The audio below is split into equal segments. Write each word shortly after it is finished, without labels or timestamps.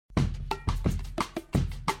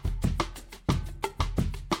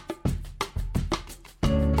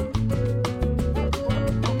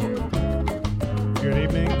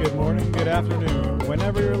afternoon,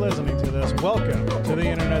 whenever you're listening to this. Welcome to the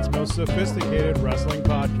internet's most sophisticated wrestling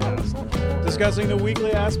podcast, discussing the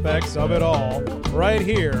weekly aspects of it all, right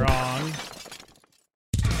here on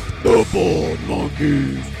The Bald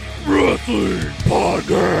Monkeys Wrestling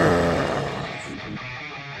Podcast.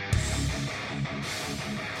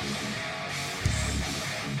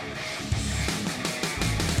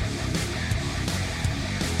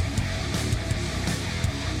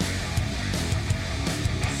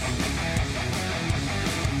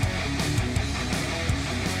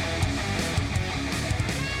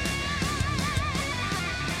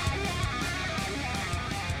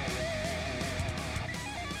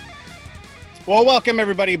 Well, welcome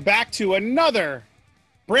everybody back to another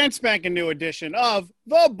brand spanking new edition of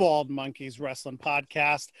the Bald Monkeys Wrestling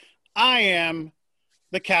Podcast. I am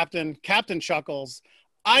the captain, Captain Chuckles.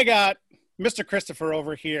 I got Mr. Christopher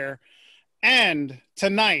over here, and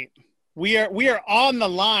tonight we are on the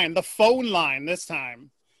line, the phone line this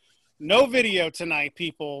time. No video tonight,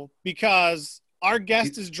 people, because our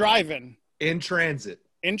guest is driving in transit.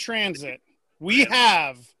 We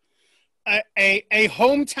have a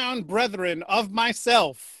hometown brethren of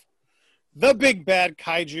myself, the big bad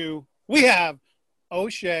kaiju. We have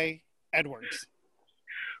O'Shea Edwards.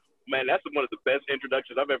 Man, that's one of the best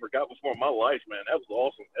introductions I've ever got before in my life, man. That was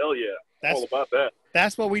awesome. Hell yeah. I'm all about that.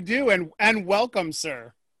 That's what we do, and welcome,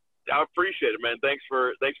 sir. I appreciate it, man. Thanks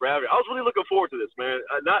for having me. I was really looking forward to this, man.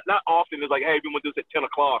 Not often it's like, hey, we want to do this at 10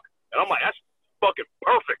 o'clock. And I'm like, that's fucking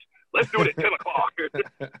perfect. Let's do it at 10 o'clock.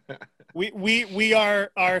 We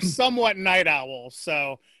are somewhat night owls,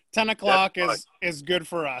 so 10 o'clock is good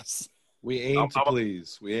for us. We aim to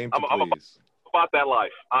please. I'm about that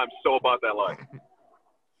life. I'm so about that life.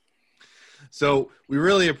 So we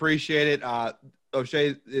really appreciate it.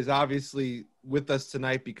 O'Shea is obviously with us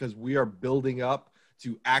tonight because we are building up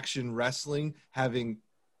to Action Wrestling, having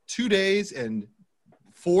 2 days and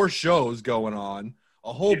 4 shows going on,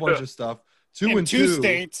 a whole bunch of stuff. In two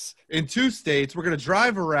states. We're going to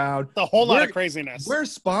drive around. A whole lot of craziness. We're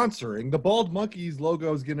sponsoring. The Bald Monkeys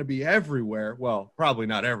logo is going to be everywhere. Well, probably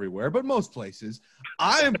not everywhere, but most places.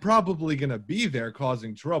 I am probably going to be there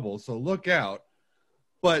causing trouble, so look out.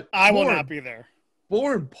 But I will not be there.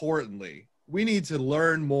 More importantly, we need to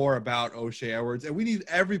learn more about O'Shea Edwards, and we need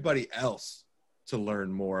everybody else to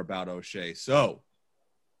learn more about O'Shea. So,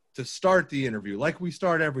 to start the interview, like we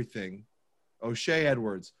start everything, O'Shea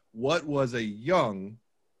Edwards, what was a young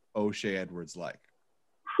O'Shea Edwards like?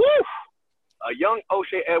 Whew. A young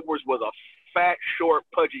O'Shea Edwards was a fat, short,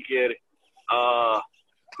 pudgy kid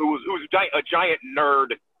who was a giant nerd.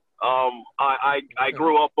 I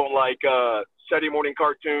grew up on like Saturday morning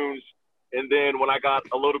cartoons, and then when I got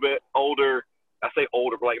a little bit older, I say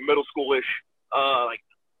older, but like middle schoolish, like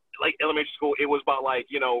elementary school, it was about like,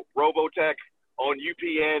 Robotech on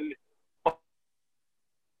UPN.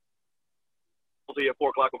 At 4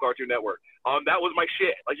 o'clock on Cartoon Network. That was my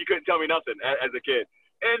shit. Like, you couldn't tell me nothing as a kid.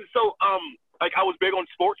 And so, like, I was big on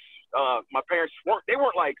sports. My parents weren't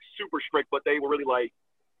like super strict, but they were really like,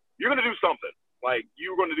 you're gonna do something. Like,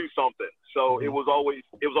 you were gonna do something. So it was always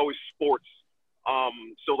sports.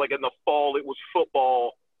 So like in the fall it was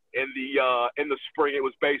football, in the spring it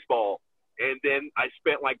was baseball, and then I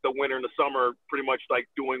spent like the winter and the summer pretty much like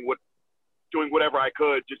doing whatever I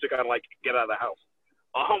could just to kind of like get out of the house.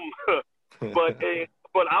 But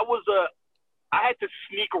I had to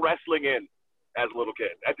sneak wrestling in as a little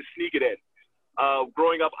kid. I had to sneak it in.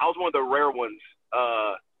 Growing up, I was one of the rare ones.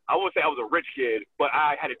 I wouldn't say I was a rich kid, but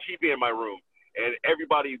I had a TV in my room, and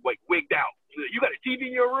everybody like wigged out. You got a TV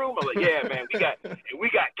in your room? I'm like, yeah, man, we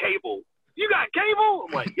got cable. You got cable?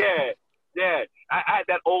 I'm like, yeah. I had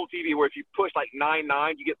that old TV where if you push like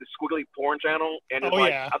 9-9, you get the squiggly porn channel, and it's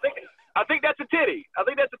yeah. I think that's a titty. I've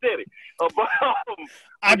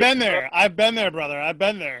been there, brother. I've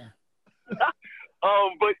been there.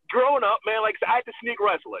 But growing up, man, like I had to sneak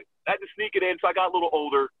wrestling. I had to sneak it in, so I got a little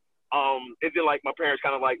older. And then like my parents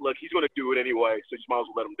kind of like, look, he's going to do it anyway, so you might as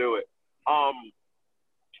well let him do it.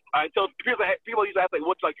 I tell people used to ask like,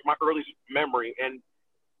 what's like my earliest memory, and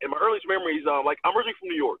my earliest memories, like I'm originally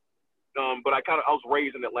from New York, but I was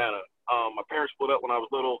raised in Atlanta. My parents split up when I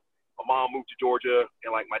was little. My mom moved to Georgia, and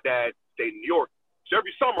like my dad stayed in New York. So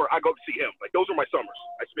every summer I go to see him. Like those are my summers.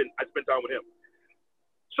 I spend time with him.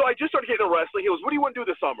 So I just started getting into wrestling. He goes, "What do you want to do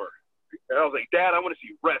this summer?" And I was like, "Dad, I want to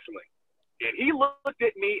see wrestling." And he looked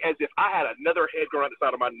at me as if I had another head growing out the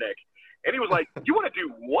side of my neck. And he was like, "You want to do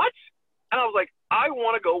what?" And I was like, "I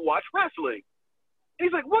want to go watch wrestling." And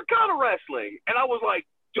he's like, "What kind of wrestling?" And I was like,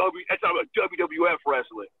 WWF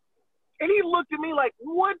wrestling. And he looked at me like,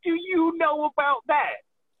 "What do you know about that?"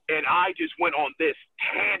 And I just went on this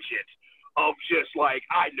tangent of just like,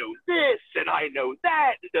 I know this and I know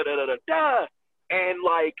that, da da da da da. And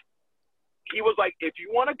like, he was like, if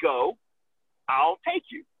you want to go, I'll take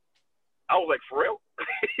you. I was like, for real?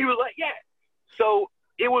 He was like, yeah. So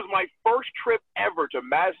it was my first trip ever to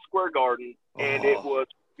Madison Square Garden, and it was,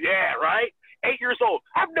 yeah, right? 8 years old.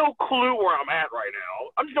 I have no clue where I'm at right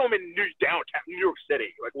now. I'm just know I'm in downtown New York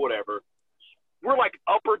City, like whatever. We're like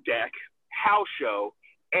upper deck, house show,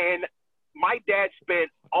 and my dad spent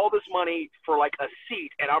all this money for like a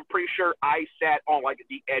seat, and I'm pretty sure I sat on like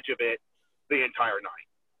the edge of it the entire night.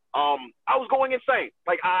 I was going insane.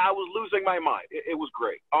 Like I was losing my mind. It was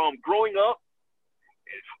great. Growing up,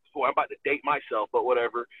 boy, I'm about to date myself, but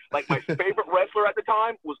whatever. Like my favorite wrestler at the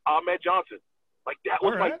time was Ahmed Johnson. Like that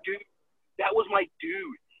was my dude. That was my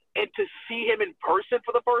dude. And to see him in person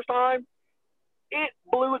for the first time, it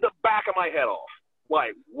blew the back of my head off.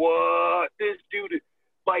 Like, what? This dude is,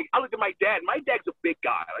 like, I looked at my dad. My dad's a big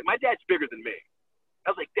guy. Like, my dad's bigger than me.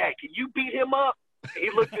 I was like, Dad, can you beat him up? And he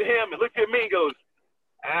looked at him and looked at me and goes,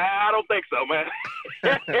 I don't think so, man.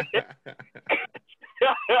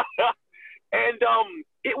 And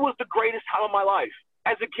it was the greatest time of my life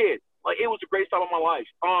as a kid. Like, it was the greatest time of my life.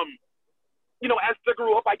 You know, as I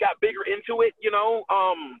grew up, I got bigger into it, you know.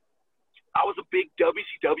 I was a big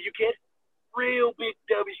WCW kid, real big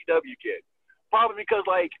WCW kid. Probably because,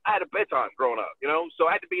 like, I had a bedtime growing up, you know, so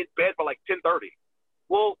I had to be in bed by, like, 10:30.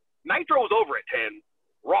 Well, Nitro was over at 10.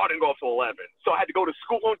 Raw didn't go up till 11. So I had to go to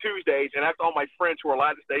school on Tuesdays and ask all my friends who were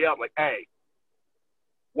allowed to stay up, like, hey,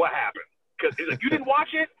 what happened? Because he's like, you didn't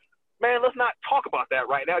watch it? Man, let's not talk about that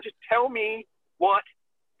right now. Just tell me what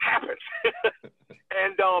happened.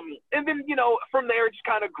 And then, you know, from there, just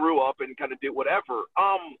kind of grew up and kind of did whatever.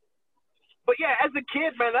 But, yeah, as a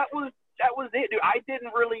kid, man, that was it, dude.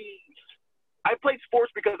 I played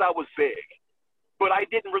sports because I was big, but I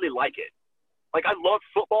didn't really like it. Like, I loved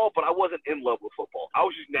football, but I wasn't in love with football. I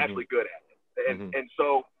was just naturally good at it. And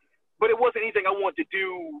so, but it wasn't anything I wanted to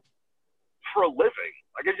do for a living.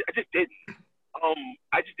 Like, I just didn't.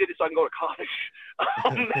 I just did it so I can go to college.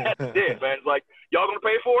 That's it, man. It's like, y'all gonna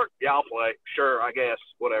pay for it? Yeah, I'll play. Sure, I guess.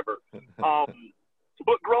 Whatever.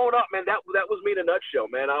 But growing up, man, that was me in a nutshell,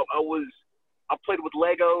 man. I played with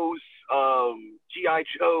Legos, G.I.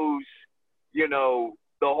 Joes, you know,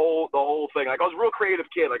 the whole thing. Like, I was a real creative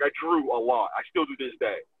kid. Like, I drew a lot. I still do this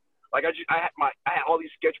day. Like, I had all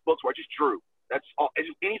these sketchbooks where I just drew. That's all.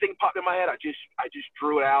 Anything popped in my head, I just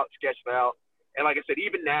drew it out, sketched it out. And like I said,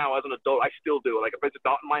 even now as an adult, I still do it. Like, if it's a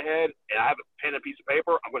thought in my head and I have a pen and a piece of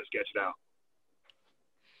paper, I'm going to sketch it out.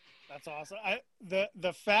 That's awesome.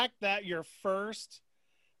 The fact that your first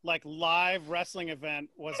like live wrestling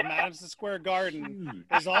event was Madison Square Garden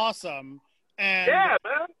is awesome. And yeah,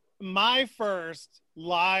 man. My first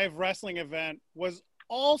live wrestling event was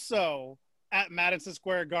also at Madison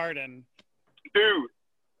Square Garden. Dude,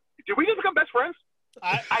 did we just become best friends?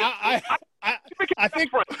 I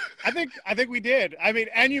think we did. I mean,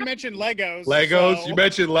 and you mentioned Legos. So. You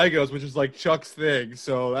mentioned Legos, which is like Chuck's thing.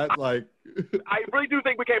 So that's like. I really do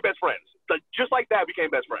think we became best friends. Like, just like that, we became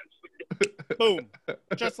best friends. Boom,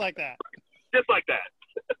 just like that. Just like that.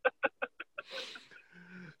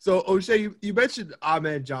 So, O'Shea, you mentioned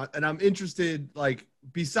Ahmed Johnson, and I'm interested, like,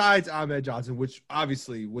 besides Ahmed Johnson, which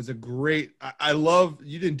obviously was a great – I love –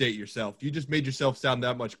 you didn't date yourself. You just made yourself sound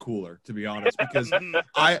that much cooler, to be honest, because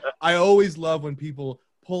I always love when people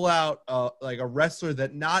pull out, like, a wrestler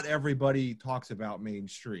that not everybody talks about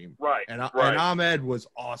mainstream. Right, And Ahmed was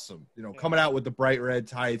awesome, you know, coming out with the bright red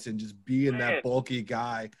tights and just being that bulky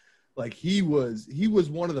guy. Like, he was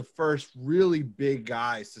one of the first really big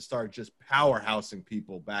guys to start just powerhousing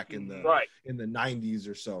people back in the in the 90s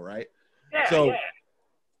or so, right? Yeah, so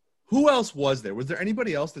who else was there? Was there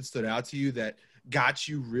anybody else that stood out to you that got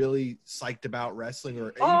you really psyched about wrestling,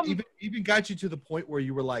 or even got you to the point where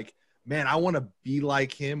you were like, man, I want to be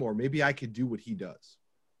like him, or maybe I could do what he does?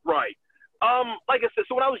 Right. Like I said,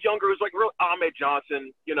 so when I was younger, it was like real Ahmed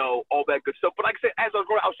Johnson, you know, all that good stuff. But like I said, as I was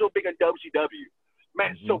growing up, I was so big on WCW.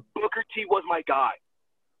 Man, so Booker T was my guy.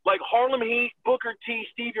 Like Harlem Heat, Booker T,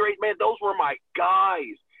 Stevie Ray, man, those were my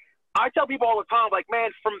guys. I tell people all the time, like, man,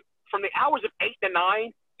 from the hours of 8 to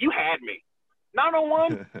 9, you had me.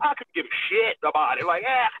 901, I couldn't give a shit about it. Like,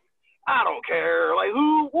 I don't care. Like,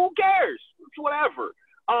 who cares? It's whatever.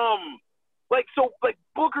 Like, so, like,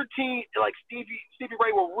 Booker T, like, Stevie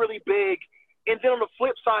Ray were really big. And then on the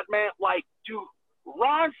flip side, man, like, dude,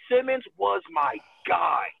 Ron Simmons was my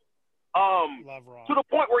guy. Love Ron. To the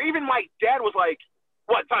point where even my dad was like,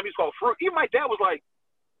 what time he's called Fruit? Even my dad was like,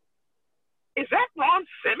 is that Ron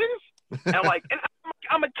Simmons? And like, and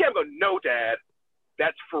I'm a kid. I go, no, Dad,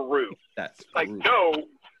 that's Farouk. That's like, Farouk.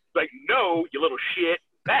 no, you little shit.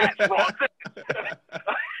 That's Ron Simmons.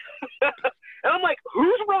 And I'm like,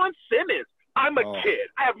 who's Ron Simmons? I'm a kid.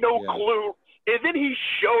 I have no clue. And then he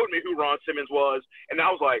showed me who Ron Simmons was, and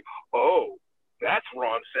I was like, oh, that's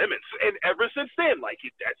Ron Simmons. And ever since then, like,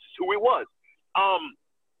 that's who he was.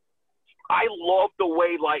 I love the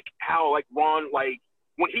way, like, how, like, Ron, like,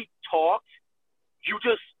 when he talked, you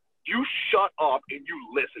shut up and you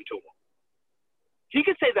listen to him. He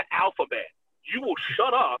could say the alphabet. You will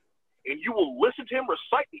shut up and you will listen to him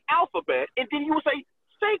recite the alphabet, and then you will say,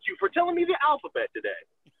 thank you for telling me the alphabet today.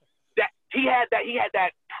 That he had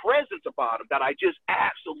that presence about him that I just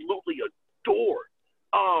absolutely adored.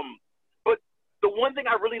 But the one thing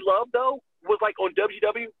I really loved though was like on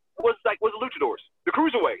WW was the Luchadors, the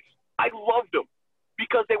Cruiserweights. I loved them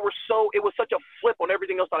because it was such a flip on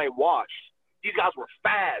everything else that I watched. These guys were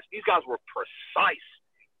fast. These guys were precise.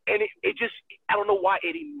 And it just, I don't know why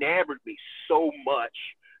it enamored me so much,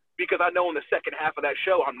 because I know in the second half of that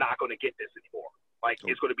show, I'm not going to get this anymore. Like,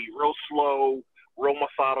 it's going to be real slow, real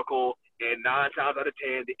methodical, and 9 times out of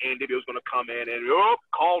 10, the NWO is going to come in and,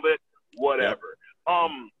 called it, whatever. Yep.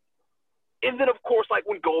 And then, of course, like,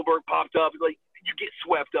 when Goldberg popped up, like, you get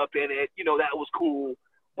swept up in it. You know, that was cool.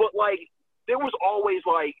 But, like, there was always,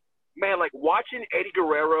 like, man, like, watching Eddie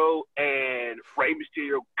Guerrero and Rey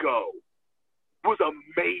Mysterio go was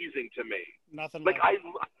amazing to me. Nothing like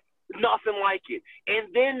it.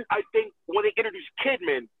 And then I think when they introduced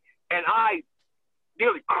Kidman, and I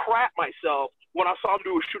nearly crap myself when I saw him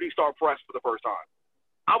do a shooting star press for the first time.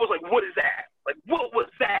 I was like, what is that? Like, what was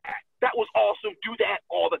that? That was awesome. Do that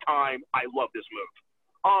all the time. I love this move.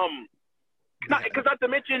 Because not to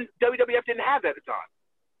mention, WWF didn't have that at the time.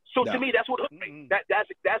 So to me, that's what hooked me. That's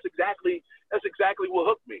exactly what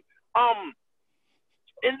hooked me.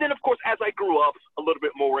 And then of course, as I grew up a little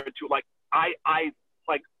bit more into like, I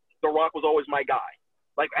like The Rock was always my guy.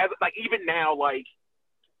 Like even now, like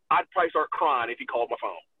I'd probably start crying if he called my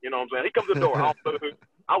phone. You know what I'm saying? He comes to the door,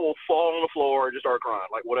 I will fall on the floor and just start crying,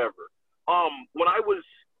 like whatever. When I was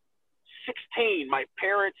 16, my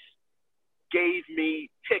parents gave me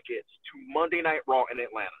tickets to Monday Night Raw in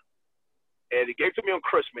Atlanta. And they gave it to me on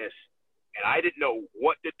Christmas, and I didn't know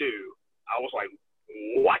what to do. I was like,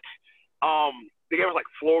 what? They gave us like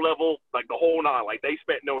floor level, like the whole nine. Like they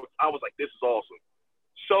spent no, I was like, this is awesome.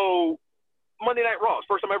 So Monday Night Raw, it's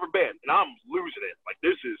the first time I've ever been, and I'm losing it. Like,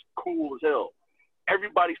 this is cool as hell.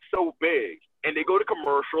 Everybody's so big, and they go to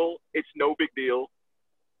commercial. It's no big deal.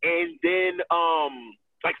 And then,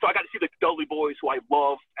 so I got to see the Dudley Boys, who I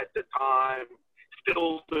loved at the time,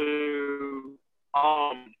 still do.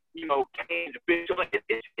 You know, Kane, the bitch. Like,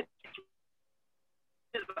 it's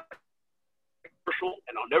commercial,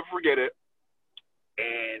 and I'll never forget it.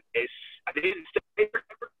 And I didn't stay there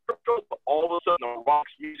for, but all of a sudden, the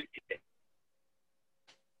Rock's music hit.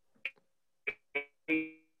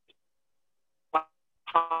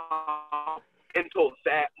 Until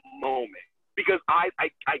that moment, because I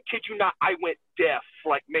kid you not, I went deaf for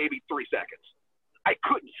like maybe 3 seconds. I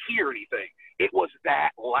couldn't hear anything. It was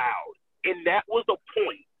that loud, and that was the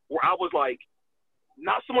point where I was like,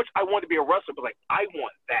 not so much I wanted to be a wrestler, but like I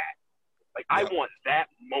want that. Like I want that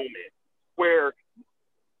moment where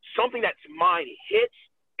something that's mine hits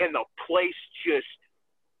and the place just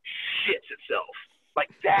shits itself. Like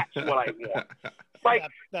that's what I want. Like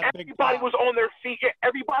everybody was on their feet. Yeah,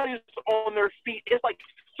 everybody's on their feet. It's like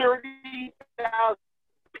 30,000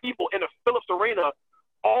 people in a Phillips Arena,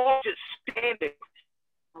 all just standing.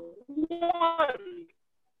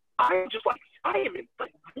 I'm just like,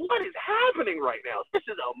 like, what is happening right now? This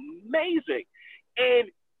is amazing.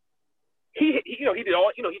 And he did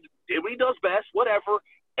all, he did what he does best, whatever.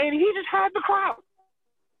 And he just had the crowd.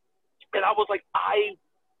 And I was like, I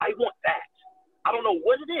want that. I don't know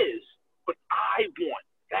what it is, but I want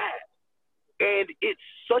that. And it's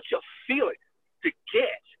such a feeling to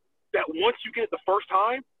get that once you get it the first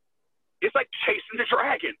time, it's like chasing the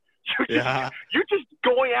dragon. You're just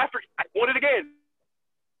going after it. I want it again,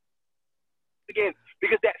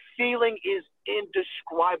 because that feeling is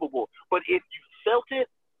indescribable. But if you felt it,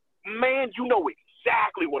 man, you know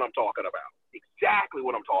exactly what I'm talking about. Exactly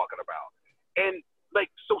what I'm talking about. And like,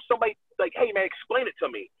 so somebody like, hey man, explain it to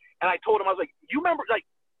me. And I told him, I was like, you remember, like,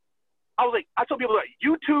 I told people, like,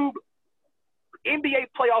 YouTube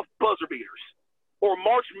NBA playoff buzzer beaters or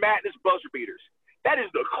March Madness buzzer beaters. That is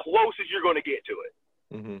the closest you're going to get to it.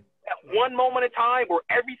 Mm-hmm. At one moment in time where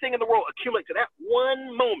everything in the world accumulates to that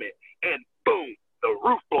one moment, and boom, the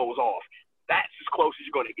roof blows off. That's as close as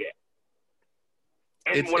you're going to get.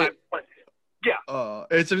 And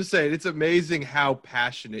it's insane. It's amazing how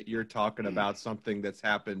passionate you're talking about something that's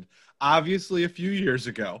happened obviously a few years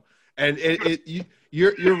ago. And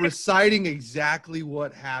you're reciting exactly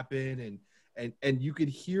what happened, and you could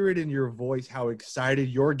hear it in your voice how excited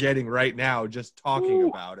you're getting right now just talking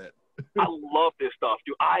about it. I love this stuff,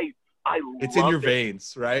 dude. I It's love in your it.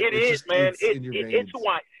 veins, right? It It's is, man. It's in your veins.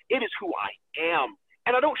 It is who I am,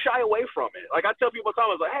 and I don't shy away from it. Like I tell people all the time,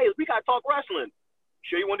 I was like, "Hey, we gotta talk wrestling.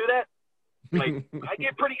 Sure you want to do that?" Like I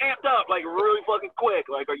get pretty amped up, like really fucking quick.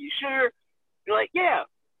 Like, are you sure? You're like, "Yeah,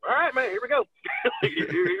 all right, man. Here we go. here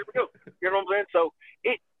we go." You know what I'm saying? So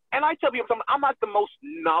and I tell people, I'm not the most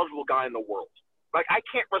knowledgeable guy in the world. Like I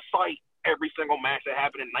can't recite every single match that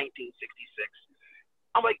happened in 1966.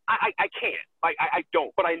 I'm like, I can't. Like I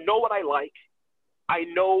don't. But I know what I like. I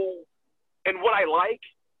know, and what I like,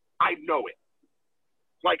 I know it.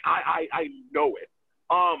 Like I know it.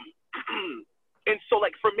 And so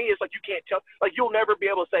like for me, it's like you can't tell. Like you'll never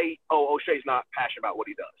be able to say, "Oh, O'Shea's not passionate about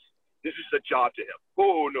what he does. This is a job to him."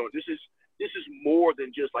 Oh no, this is more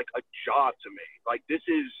than just like a job to me. Like this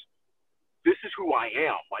is who I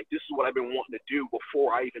am. Like this is what I've been wanting to do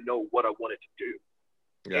before I even know what I wanted to do.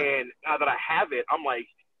 Yeah. And now that I have it, I'm like,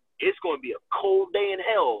 it's going to be a cold day in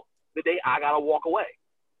hell the day I got to walk away.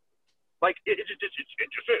 Like, it just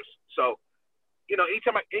is. So, you know,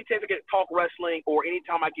 anytime I get to talk wrestling or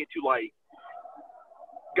anytime I get to, like,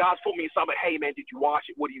 God's put me in something, hey, man, did you watch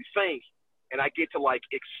it? What do you think? And I get to, like,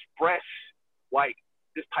 express, like,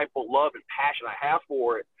 this type of love and passion I have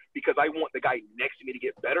for it because I want the guy next to me to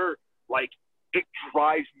get better. Like, it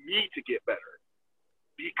drives me to get better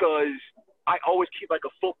because I always keep like a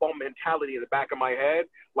football mentality in the back of my head.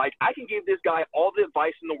 Like I can give this guy all the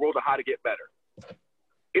advice in the world on how to get better.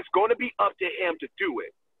 It's going to be up to him to do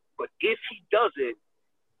it. But if he does it,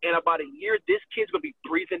 in about a year, this kid's going to be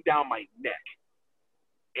breathing down my neck.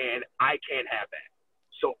 And I can't have that.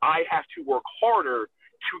 So I have to work harder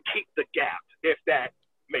to keep the gap, if that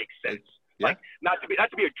makes sense. Yeah. Like not to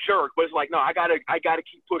be a jerk, but it's like, no, I gotta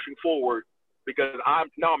keep pushing forward because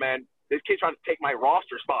man, this kid's trying to take my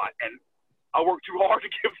roster spot and I work too hard to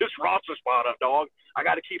give this roster spot up, dog. I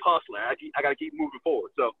got to keep hustling. I got to keep moving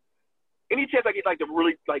forward. So, any chance I get like to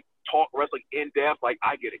really like talk wrestling in depth, like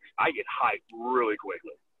I get hyped really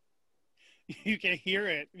quickly. You can hear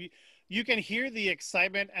it. You can hear the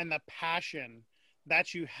excitement and the passion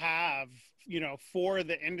that you have, you know, for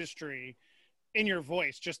the industry in your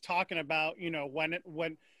voice. Just talking about, you know,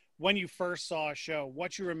 when you first saw a show,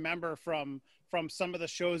 what you remember from some of the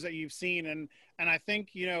shows that you've seen, and I think,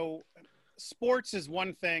 you know, sports is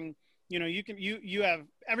one thing. You know, you have,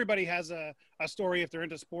 everybody has a story if they're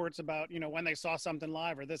into sports about, you know, when they saw something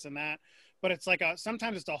live or this and that, but it's like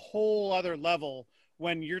sometimes it's a whole other level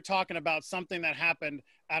when you're talking about something that happened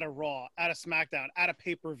at a Raw, at a SmackDown, at a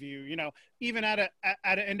pay-per-view, you know, even at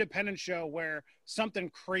an independent show where something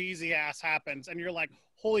crazy ass happens and you're like,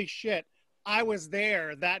 holy shit, I was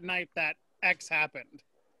there that night that X happened.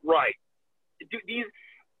 Right. These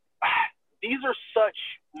are such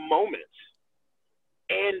moments.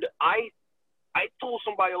 And I told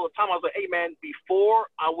somebody all the time, I was like, hey, man, before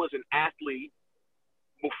I was an athlete,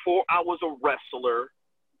 before I was a wrestler,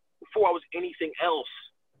 before I was anything else,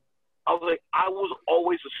 I was like, I was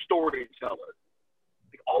always a storyteller.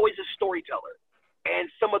 Like, always a storyteller. And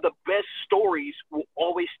some of the best stories will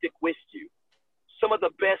always stick with you. Some of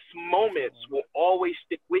the best moments will always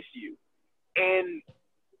stick with you. And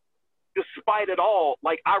despite it all,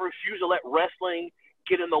 like, I refuse to let wrestling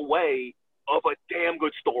get in the way of a damn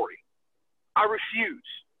good story. I refuse.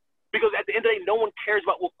 Because at the end of the day, no one cares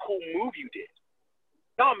about what cool move you did.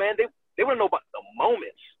 No, man, they want to know about the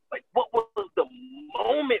moments. Like, what was the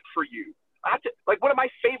moment for you? Like, one of my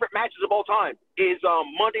favorite matches of all time is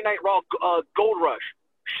Monday Night Raw Gold Rush.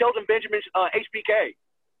 Shelton Benjamin's HBK.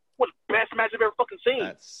 What the best match I've ever fucking seen.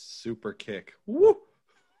 That's super kick. Woo!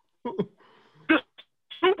 The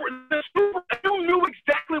super, you knew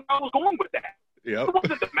exactly where I was going with that. Yep. It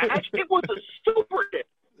wasn't the match. It was a super kick.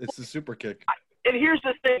 It's the super kick. And here's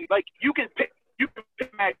the thing. Like, you can pick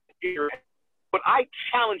match in your head. But I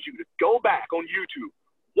challenge you to go back on YouTube,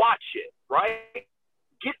 watch it, right?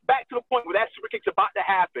 Get back to the point where that super kick's about to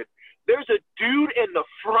happen. There's a dude in the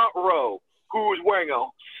front row who is wearing a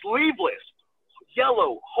sleeveless,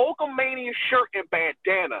 yellow Hulkamania shirt and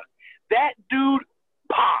bandana. That dude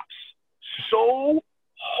pops so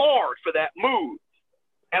hard for that move.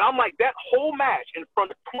 And I'm like, that whole match in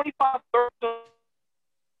front of 25,000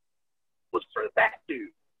 was for that dude.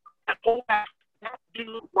 That whole match, that dude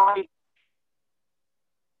right.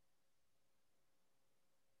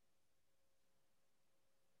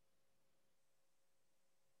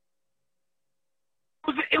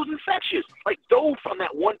 It was infectious. Like, dove from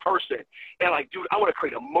that one person. And like, dude, I want to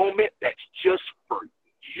create a moment that's just for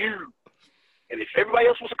you. And if everybody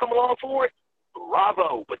else wants to come along for it,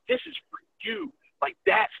 bravo. But this is for you. Like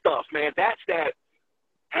that stuff, man. That's that.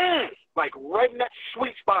 Like right in that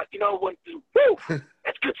sweet spot, you know, when woo,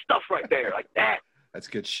 that's good stuff right there. Like that. That's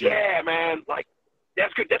good shit. Yeah, man. Like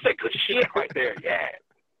that's good. That's that good shit right there. Yeah.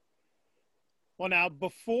 Well, now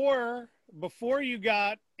before you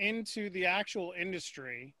got into the actual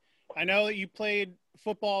industry, I know that you played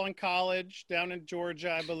football in college down in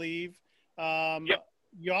Georgia, I believe. Yep.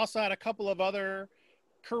 You also had a couple of other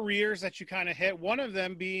careers that you kind of hit. One of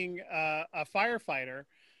them being a firefighter.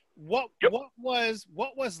 What was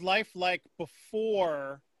life like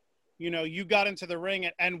before, you know, you got into the ring,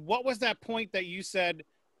 and what was that point that you said,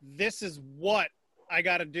 this is what I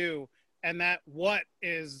got to do, and that what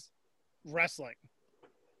is wrestling?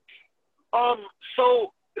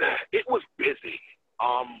 So it was busy.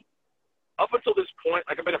 Up until this point,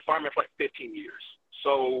 like I've been a fireman for like 15 years.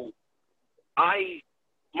 So I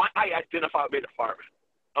identify being a fireman.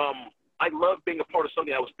 I love being a part of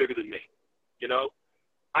something that was bigger than me. You know,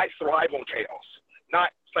 I thrive on chaos. Not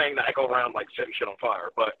saying that I go around like setting shit on fire,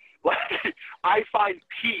 but like I find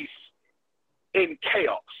peace in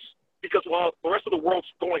chaos because while the rest of the world's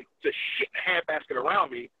going to shit in a handbasket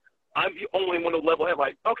around me, I'm the only one to level head.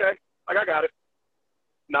 Like, okay, like I got it.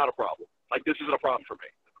 Not a problem. Like this isn't a problem for me.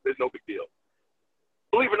 There's no big deal.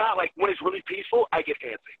 Believe it or not, like when it's really peaceful, I get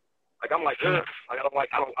antsy. Like I'm like, ugh, I don't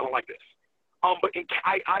like this. But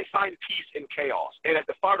I find peace in chaos, and at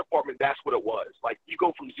the fire department, that's what it was. Like you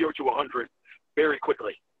go from 0 to 100 very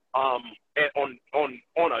quickly, and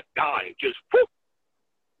on a dime, just whoop,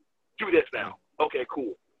 do this now. Okay,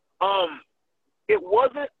 cool. It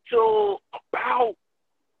wasn't till about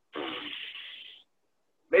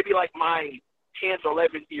maybe like my 10th or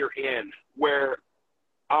 11th year in where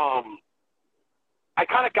I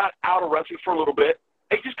kind of got out of wrestling for a little bit.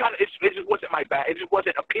 It just wasn't my bag. It just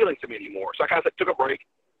wasn't appealing to me anymore. So I kind of took a break,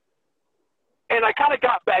 and I kind of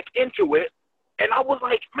got back into it. And I was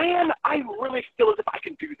like, man, I really feel as if I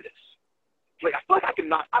can do this. Like I feel like I can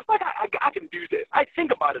not. I feel like I can do this. I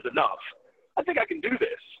think about it enough. I think I can do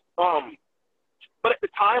this. But at the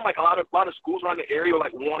time, like a lot of schools around the area were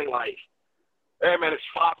like wanting like, hey man, it's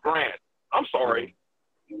 $5,000. I'm sorry,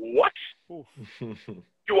 what?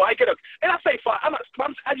 Do I get and I say five,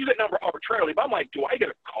 I use that number arbitrarily, but I'm like, do I get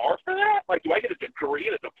a car for that? Like, do I get a degree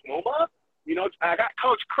and a diploma? You know, I got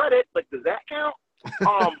college credit. Like, does that count?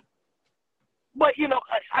 But, you know,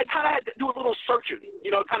 I kind of had to do a little searching,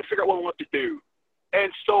 you know, kind of figure out what I wanted to do.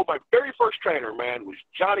 And so my very first trainer, man, was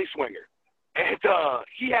Johnny Swinger. And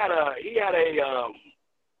he had a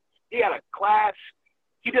class.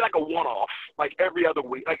 He did like a one-off, like every other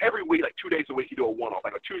week, like every week, like 2 days a week, he'd do a one-off,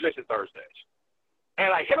 like a Tuesdays and Thursdays.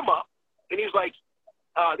 And I hit him up, and he was like,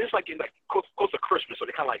 this is like in like close to Christmas, so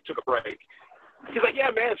they kind of like took a break. He's like, yeah,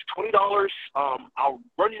 man, it's $20. I'll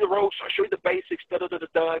run you the ropes. I'll show you the basics,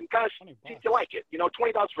 da-da-da-da-da. And guys, if you like it, you know,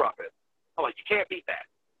 $20 drop it. I'm like, you can't beat that.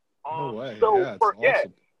 No way. So yeah,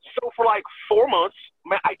 awesome. So for like 4 months,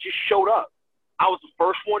 man, I just showed up. I was the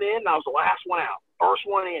first one in, and I was the last one out. First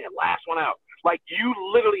one in, last one out. Like, you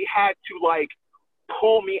literally had to, like,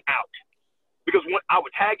 pull me out. Because when I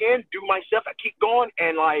would tag in, do my stuff, I keep going,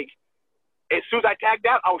 and, like, as soon as I tagged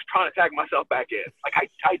out, I was trying to tag myself back in. Like,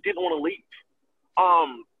 I didn't want to leave.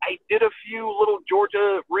 I did a few little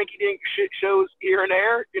Georgia rinky-dink shit shows here and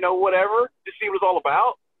there, you know, whatever, to see what it was all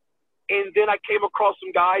about. And then I came across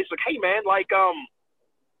some guys like, hey, man, like,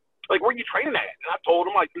 where are you training at? And I told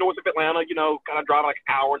them, like, north of Atlanta, you know, kind of driving like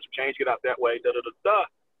an hour and some change, get out that way, da-da-da-da.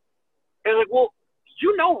 And like, well,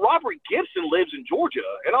 you know Robert Gibson lives in Georgia.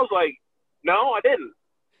 And I was like, no, I didn't.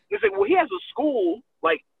 He said, well, he has a school,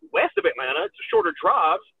 like, west of Atlanta. It's a shorter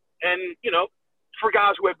drive. And, you know, for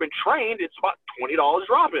guys who have been trained, it's about $20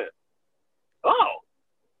 drop-in. Oh,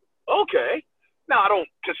 okay. Now, I don't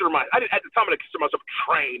consider at the time, I didn't consider myself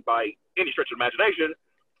trained by any stretch of imagination.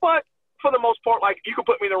 But for the most part, like, you could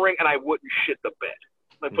put me in the ring and I wouldn't shit the bed.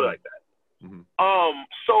 Let me put it like that. Mm-hmm.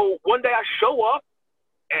 So one day I show up,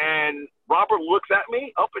 and Robert looks at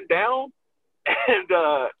me up and down, and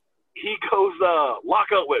he goes, lock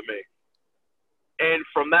up with me. And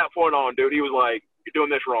from that point on, dude, he was like, you're doing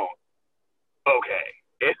this wrong. Okay.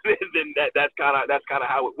 And then that's kind of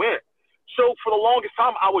how it went. So for the longest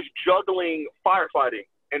time, I was juggling firefighting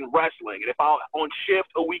and wrestling. And if I was on shift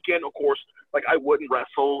a weekend, of course, like I wouldn't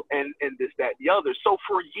wrestle and this, that, and the other. So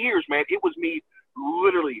for years, man, it was me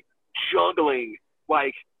literally juggling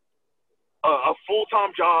like a full-time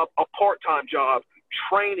job, a part-time job,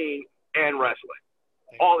 training, and wrestling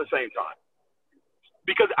all at the same time.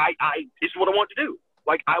 Because it's what I wanted to do.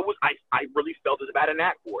 Like I really felt as if I had a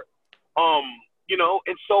knack for it. You know,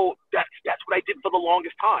 and so that's what I did for the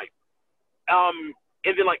longest time.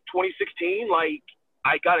 And then like 2016, like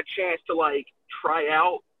I got a chance to like try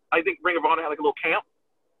out. I think Ring of Honor had like a little camp,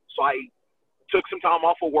 so I took some time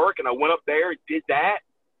off of work and I went up there, did that,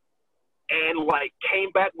 and like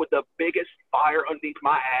came back with the biggest fire underneath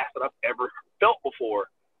my ass that I've ever felt before.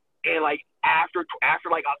 And like after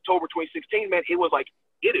like October 2016, man, it was like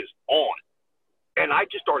it is on, and I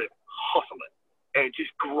just started hustling and just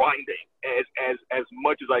grinding as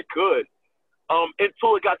much as I could.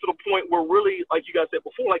 Until it got to the point where really, like you guys said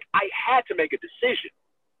before, like I had to make a decision.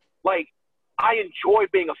 Like I enjoy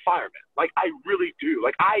being a fireman. Like I really do.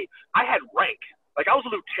 Like I had rank. Like I was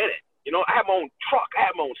a lieutenant. You know, I had my own truck. I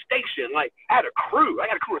had my own station. Like I had a crew. I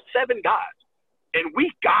had a crew of 7 guys, and we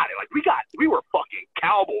got it. Like we were fucking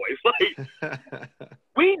cowboys. Like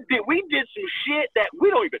we did some shit that we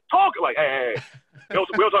don't even talk. Like hey, we don't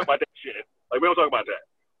talk about that shit. Like we don't talk about that.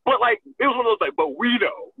 But, like, it was one of those, like, but we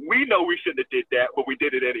know we shouldn't have did that, but we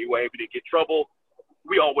did it anyway. We didn't get in trouble.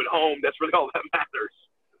 We all went home. That's really all that matters.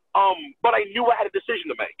 But I knew I had a decision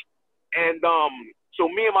to make. And so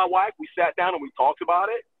me and my wife, we sat down and we talked about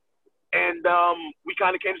it. And we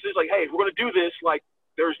kind of came to this, like, hey, if we're going to do this, like,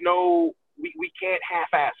 there's no – we can't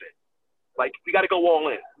half-ass it. Like, we got to go all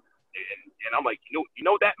in. And I'm like, you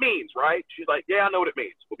know what that means, right? She's like, yeah, I know what it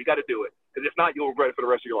means, but we got to do it. Because if not, you'll regret it for the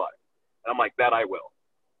rest of your life. And I'm like, that I will.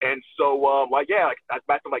 And so,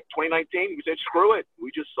 back to 2019, we said, screw it. We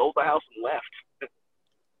just sold the house and left.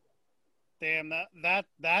 Damn, that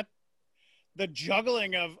the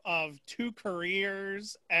juggling of 2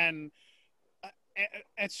 careers, and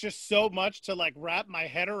it's just so much to like wrap my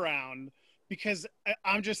head around, because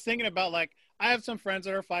I'm just thinking about, like, I have some friends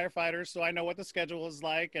that are firefighters, so I know what the schedule is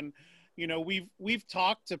like. And, you know, we've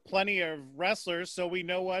talked to plenty of wrestlers, so we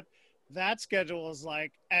know what that schedule is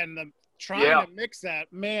like. And trying to mix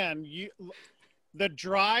that, man, the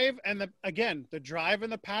drive and the drive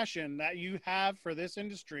and the passion that you have for this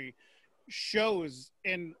industry shows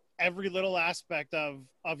in every little aspect of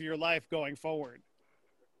your life going forward.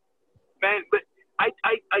 Man, but I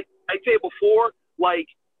say it before, like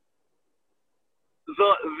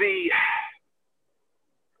the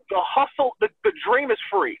hustle, the dream is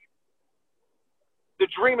free. The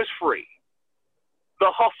dream is free.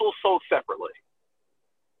 The hustle sold separately.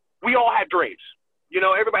 We all have dreams. You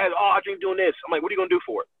know, everybody has, I dream doing this. I'm like, what are you going to do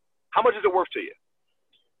for it? How much is it worth to you?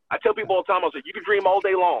 I tell people all the time, I was like, you can dream all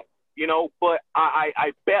day long, you know, but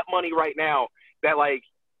I bet money right now that, like,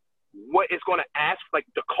 what it's going to ask, like,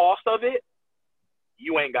 the cost of it,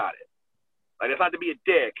 you ain't got it. Like, it's not to be a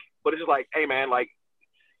dick, but it's just like, hey, man, like,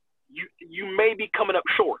 you may be coming up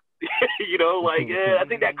short. You know, like, I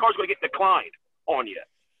think that car's going to get declined on you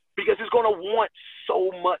because it's going to want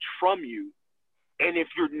so much from you. And if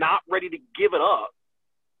you're not ready to give it up,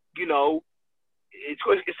 you know, it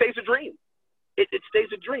stays a dream. It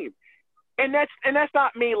stays a dream. And that's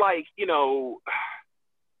not me, like, you know,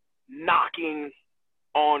 knocking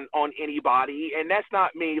on anybody. And that's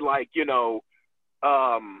not me, like, you know,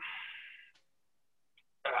 I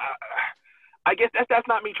guess that's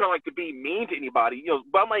not me trying, like, to be mean to anybody, you know,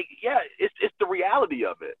 but I'm like, yeah, it's the reality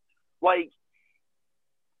of it. Like,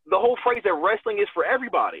 the whole phrase that wrestling is for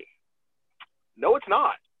everybody. No, it's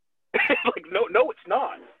not. Like, no, it's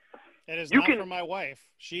not. It is not for my wife.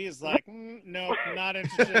 She is like, no, not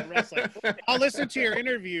interested in wrestling. I'll listen to your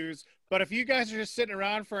interviews, but if you guys are just sitting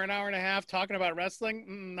around for an hour and a half talking about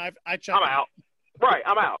wrestling, I'm out. Right,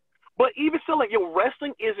 I'm out. But even still, like,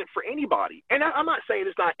 wrestling isn't for anybody. And I'm not saying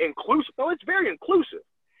it's not inclusive. No, it's very inclusive.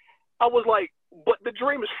 I was like, but the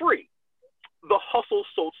dream is free. The hustle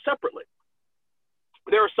sold separately.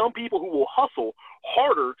 There are some people who will hustle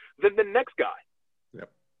harder than the next guy. Yep.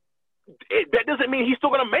 That doesn't mean he's still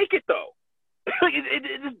going to make it, though.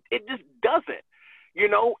 It just doesn't, you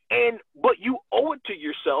know. But you owe it to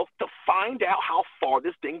yourself to find out how far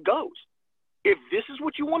this thing goes. If this is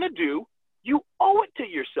what you want to do, you owe it to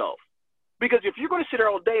yourself. Because if you're going to sit there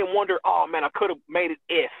all day and wonder, oh man, I could have made it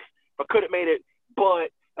if I could have made it, but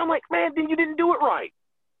I'm like, man, then you didn't do it right.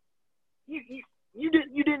 You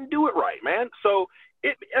didn't do it right, man. So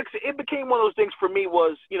it became one of those things for me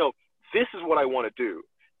was, you know, this is what I want to do.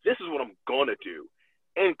 This is what I'm gonna do.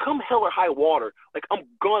 And come hell or high water, like I'm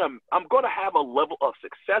gonna have a level of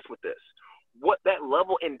success with this. What that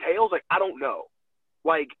level entails, like I don't know.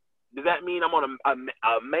 Like, does that mean I'm on a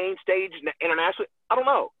main stage internationally? I don't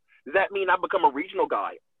know. Does that mean I become a regional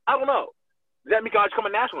guy? I don't know. Does that mean I become a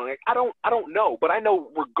national? Like, I don't know. But I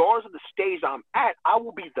know regardless of the stage I'm at, I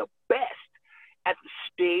will be the best at the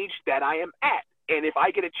stage that I am at. And if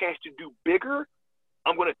I get a chance to do bigger,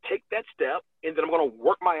 I'm going to take that step, and then I'm going to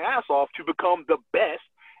work my ass off to become the best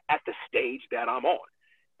at the stage that I'm on.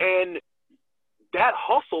 And that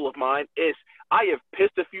hustle of mine is I have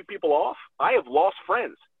pissed a few people off. I have lost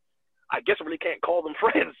friends. I guess I really can't call them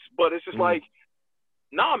friends, but it's just like,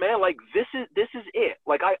 nah, man, like this is it.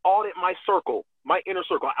 Like I audit my circle, my inner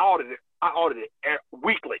circle. I audit it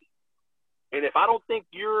weekly. And if I don't think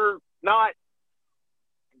you're not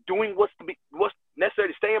doing what's necessary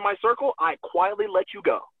to stay in my circle, I quietly let you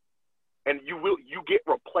go. And you get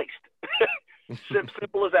replaced.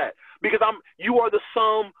 Simple as that. Because you are the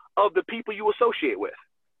sum of the people you associate with.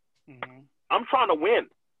 Mm-hmm. I'm trying to win.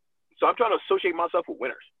 So I'm trying to associate myself with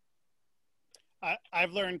winners.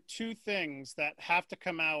 I've learned two things that have to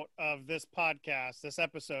come out of this podcast, this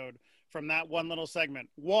episode, from that one little segment.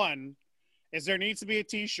 One is there needs to be a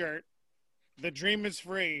T-shirt. The dream is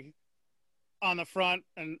free on the front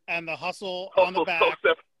and the hustle on the back.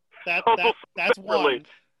 That's one.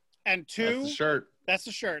 And two, that's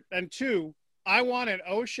the shirt. And two, I want an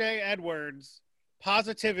O'Shea Edwards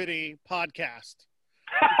positivity podcast.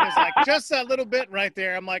 Because like just that little bit right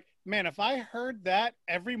there, I'm like, man, if I heard that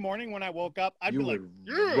every morning when I woke up, I'd be like,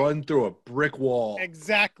 run through a brick wall.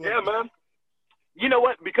 Exactly. Yeah, man. You know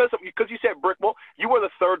what? Because you said brick wall, you were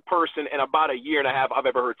the third person in about a year and a half I've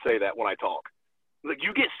ever heard say that when I talk. Like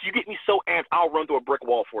you get me so amped, I'll run through a brick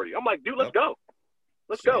wall for you. I'm like, dude, let's go.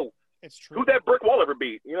 Let's go. It's true. Who that brick wall ever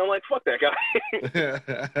beat? You know, like fuck that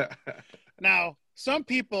guy. Now, some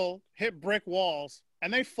people hit brick walls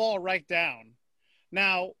and they fall right down.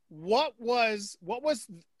 Now, what was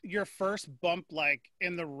your first bump like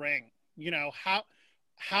in the ring? You know,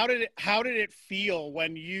 how did it feel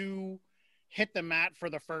when you hit the mat for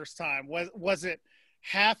the first time? Was it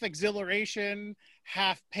half exhilaration,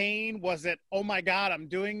 half pain? Was it, oh my God, I'm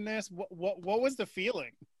doing this? What was the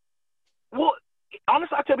feeling? Well,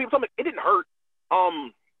 honestly, I tell people something. It didn't hurt.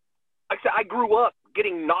 Like I said, I grew up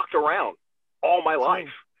getting knocked around all my life.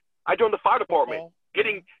 I joined the fire department,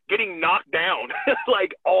 getting knocked down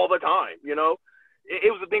like all the time. You know,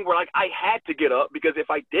 it was a thing where like I had to get up because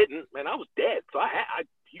if I didn't, man, I was dead. So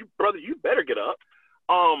you better get up.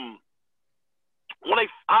 When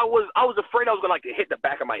I was afraid I was gonna like to hit the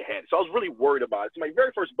back of my head, so I was really worried about it. So my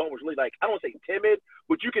very first bump was really like, I don't want to say timid,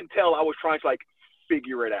 but you can tell I was trying to like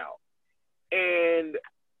figure it out. And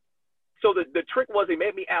so the trick was they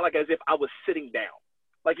made me act like as if I was sitting down,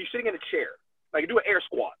 like you're sitting in a chair, like you do an air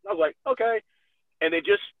squat. I was like, okay, and they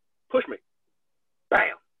just pushed me,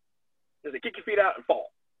 bam. As they kick your feet out and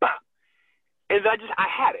fall, bam. And I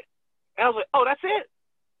had it, and I was like, oh, that's it,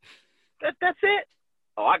 that's it.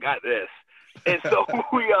 Oh, I got this. And so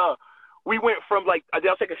we went from like I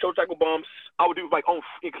was taking shoulder tackle bumps. I would do like, oh,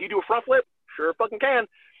 can you do a front flip? Sure, fucking can.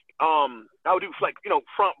 I would do like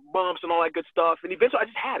front bumps and all that good stuff. And eventually, I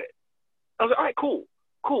just had it. I was like, all right, cool.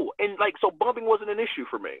 And like so, bumping wasn't an issue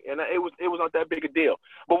for me, and it was not that big a deal.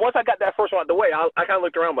 But once I got that first one out the way, I kind of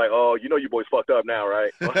looked around like, oh, you boys fucked up now,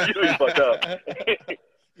 right? You know you fucked up.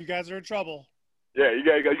 You guys are in trouble. Yeah, you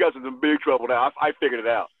guys are in some big trouble now. I figured it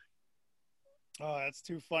out. Oh, that's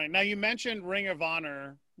too funny. Now you mentioned Ring of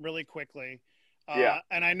Honor really quickly. Yeah.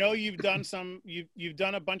 And I know you've done you've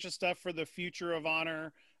done a bunch of stuff for the Future of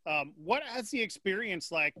Honor. What has the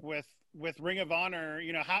experience like with Ring of Honor?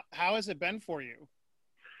 You know, how has it been for you?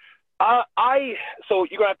 So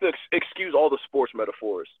you're gonna have to excuse all the sports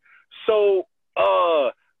metaphors. So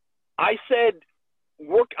I said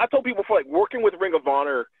I told people before, like working with Ring of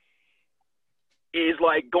Honor is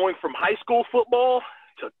like going from high school football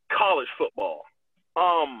to college football.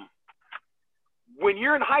 When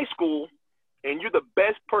you're in high school and you're the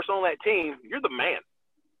best person on that team, you're the man.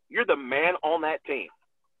 You're the man on that team.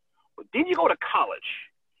 But then you go to college,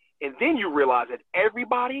 and then you realize that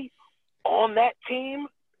everybody on that team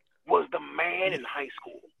was the man in high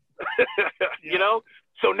school. You know?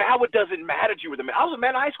 So now it doesn't matter to you were the man. I was a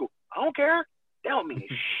man in high school. I don't care. That don't mean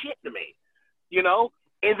shit to me. You know?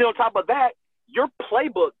 And then on top of that, your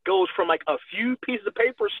playbook goes from like a few pieces of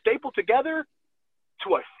paper stapled together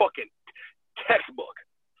to a fucking textbook.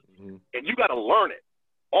 Mm-hmm. And you got to learn it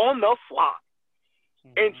on the fly.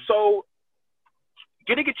 Mm-hmm. And so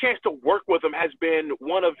getting a chance to work with them has been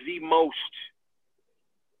one of the most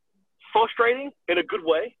frustrating in a good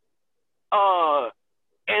way,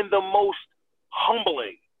 and the most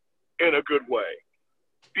humbling in a good way.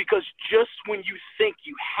 Because just when you think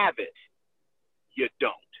you have it, you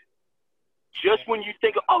don't. Just when you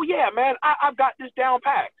think, oh, yeah, man, I've got this down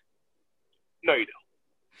packed. No, you don't.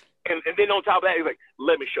 And then on top of that, he's like,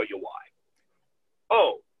 let me show you why.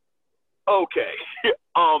 Oh, okay.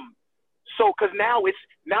 So because now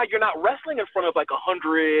you're not wrestling in front of like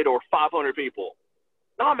 100 or 500 people.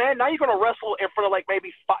 No, man, now you're going to wrestle in front of like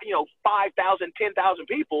maybe 5,000, 10,000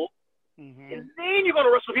 people. Mm-hmm. And then you're going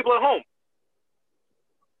to wrestle people at home.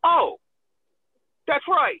 Oh,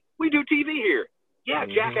 We do TV here. Yeah,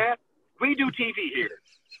 jackass. We do TV here.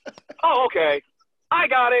 Oh, okay. I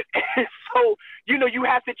got it. So, you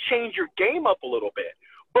have to change your game up a little bit.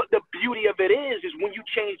 But the beauty of it is when you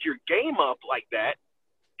change your game up like that,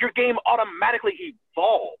 your game automatically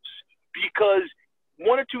evolves because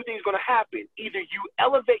one or two things are going to happen. Either you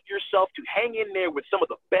elevate yourself to hang in there with some of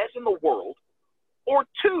the best in the world, or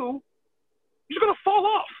two, you're going to fall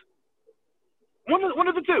off. One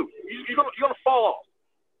of the two. You're going to fall off.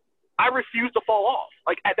 I refuse to fall off.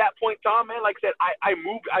 Like at that point in time, man, like I said, I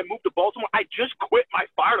moved to Baltimore. I just quit my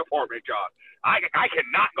fire department job. I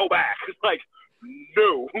cannot go back. Like,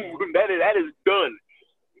 no, that is done.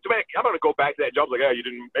 So, man, I'm gonna go back to that job. Like, you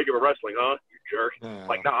didn't make it for wrestling, huh? You jerk.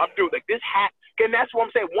 Like, no, I'm doing like this and that's what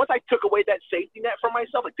I'm saying. Once I took away that safety net from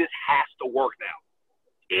myself, like this has to work now.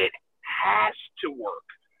 It has to work.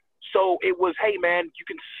 So it was, hey man, you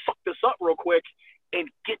can suck this up real quick and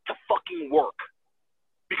get to fucking work.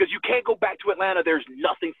 Because you can't go back to Atlanta. There's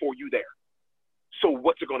nothing for you there. So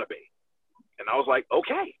what's it going to be? And I was like,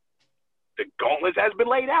 okay, the gauntlet has been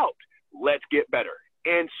laid out. Let's get better.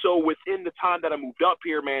 And so within the time that I moved up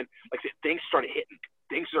here, man, like I said, things started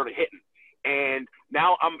hitting. And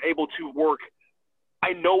now I'm able to work.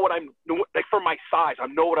 I know what I'm doing. Like for my size, I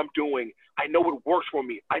know what I'm doing. I know what works for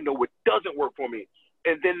me. I know what doesn't work for me.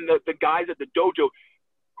 And then the guys at the dojo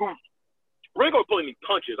who really going to pull any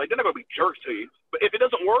punches. Like, they're not going to be jerks to you. But if it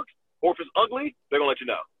doesn't work or if it's ugly, they're going to let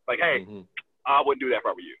you know. Like, hey, I wouldn't do that if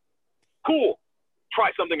I were you. Cool.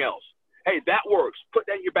 Try something else. Hey, that works. Put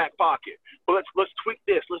that in your back pocket. But let's tweak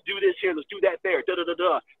this. Let's do this here. Let's do that there.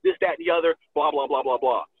 Da-da-da-da. This, that, and the other. Blah, blah, blah, blah,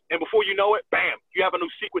 blah. And before you know it, bam, you have a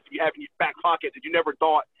new sequence that you have in your back pocket that you never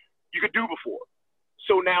thought you could do before.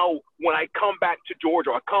 So now when I come back to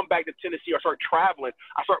Georgia or I come back to Tennessee or I start traveling,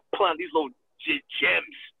 I start playing these little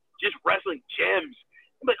gems. Just wrestling gems.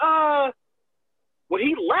 I'm like, when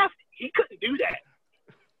he left, he couldn't do that.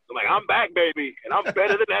 I'm like, I'm back, baby, and I'm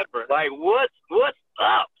better than ever. Like, what's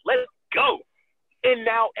up? Let's go. And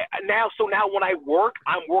now when I work,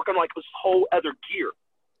 I'm working like this whole other gear.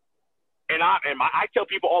 And I tell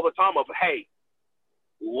people all the time of, hey,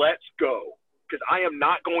 let's go, because I'm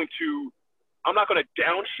not going to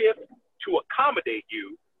downshift to accommodate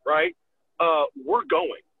you, right? We're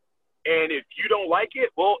going. And if you don't like it,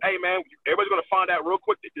 well, hey, man, everybody's going to find out real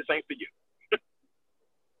quick that this ain't for you.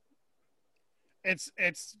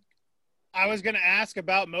 I was going to ask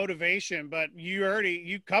about motivation, but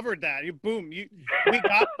you covered that.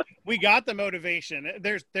 We got the motivation.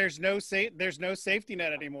 There's no safety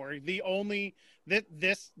net anymore.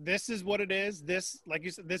 This is what it is. This, like you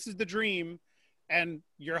said, this is the dream, and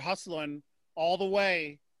you're hustling all the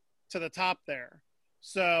way to the top there.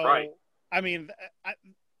 So, right. I mean,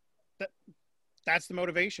 that's the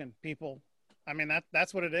motivation, people. I mean,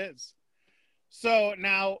 that's what it is. So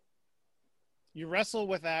now you wrestle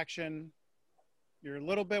with Action. You're a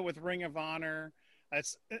little bit with Ring of Honor.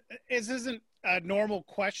 This isn't a normal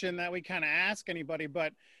question that we kind of ask anybody,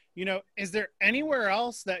 but, is there anywhere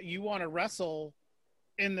else that you want to wrestle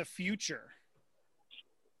in the future?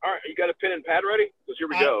 All right. You got a pen and pad ready? Because here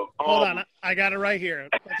we go. Hold on. I got it right here.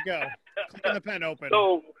 Let's go. Keep the pen open.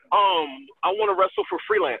 So, I want to wrestle for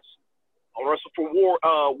freelance. I want to wrestle for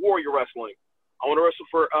Warrior Wrestling. I want to wrestle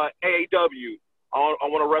for AAW. I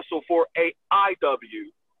want to wrestle for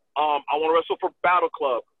AIW. I want to wrestle for Battle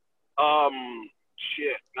Club. I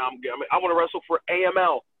want to wrestle for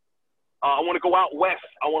AML. I want to go out west.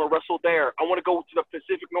 I want to wrestle there. I want to go to the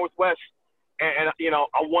Pacific Northwest, and I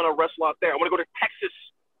want to wrestle out there. I want to go to Texas.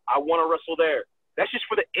 I want to wrestle there. That's just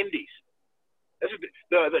for the indies. That's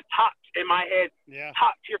the top in my head,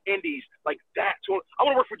 top tier indies like that. So I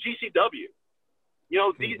want to work for GCW.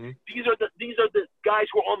 These are the guys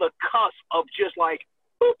who are on the cusp of just like,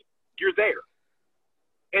 boop, you're there.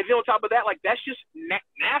 And then on top of that, like that's just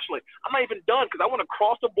nationally. I'm not even done because I want to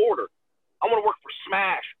cross the border. I want to work for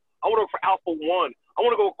Smash. I want to work for Alpha One. I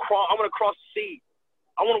want to go across. I want to cross the sea.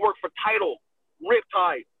 I want to work for Title,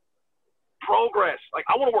 Riptide, Progress. Like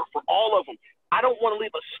I want to work for all of them. I don't want to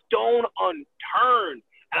leave a stone unturned.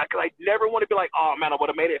 And I never want to be like, oh man, I would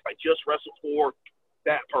have made it if I just wrestled for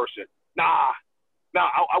that person. Nah,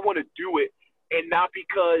 I want to do it, and not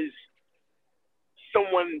because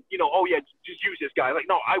someone, oh yeah, just use this guy. Like,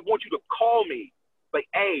 no, I want you to call me. Like,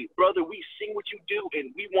 hey, brother, we seen what you do,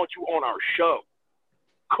 and we want you on our show.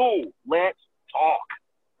 Cool, let's talk.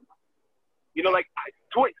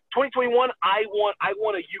 2021, I want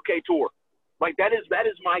a UK tour. Like that is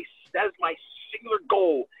my singular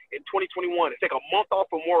goal in 2021. To take a month off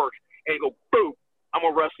from work and go, boom, I'm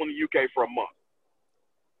gonna wrestle in the UK for a month.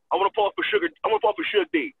 I want to pull off a Sugar D. I want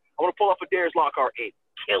to pull off a Darius Lockhart and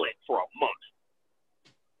kill it for a month.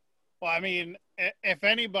 Well, I mean, if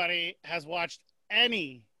anybody has watched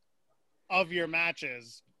any of your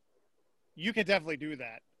matches, you can definitely do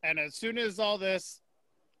that. And as soon as all this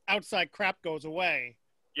outside crap goes away,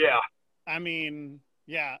 Yeah. I mean,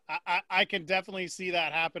 yeah, I can definitely see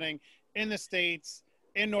that happening in the States,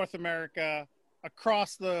 in North America,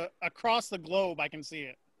 across the globe. I can see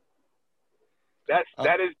it. That's the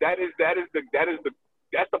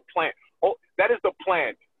plan. Oh, that is the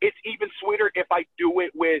plan. It's even sweeter if I do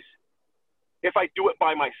it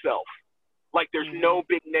by myself. Like there's no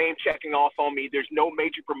big name checking off on me. There's no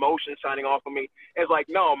major promotion signing off on me. It's like,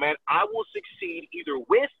 no, man, I will succeed either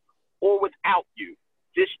with or without you.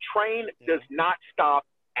 This train does not stop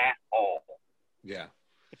at all. Yeah.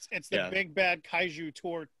 It's the Big Bad Kaiju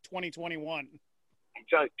Tour 2021. I'm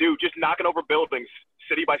telling you, dude, just knocking over buildings,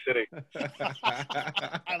 city by city.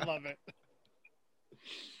 I love it.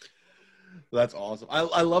 That's awesome.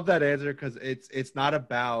 I love that answer because it's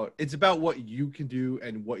about what you can do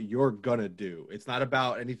and what you're gonna do. It's not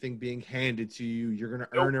about anything being handed to you. You're gonna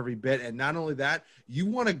earn every bit, and not only that, you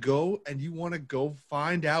want to go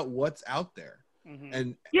find out what's out there.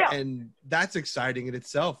 And that's exciting in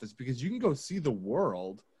itself, is because you can go see the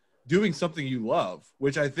world doing something you love,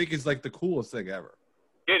 which I think is like the coolest thing ever.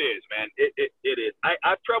 It is, man. It is.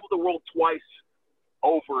 I've traveled the world twice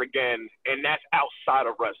over again, and that's outside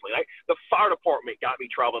of wrestling. The fire department got me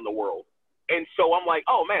traveling the world, and so I'm like,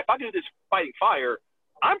 oh man, if I do this fighting fire,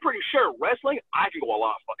 I'm pretty sure wrestling I can go a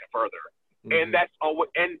lot fucking further. And that's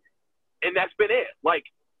and that's been it. Like,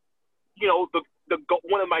 you know, the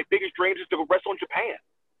one of my biggest dreams is to wrestle in Japan.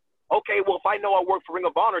 Okay, well, if I know I work for Ring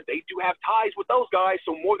of Honor, they do have ties with those guys,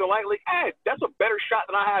 so more than likely, that's a better shot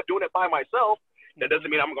than I have doing it by myself. That doesn't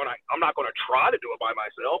mean I'm not gonna try to do it by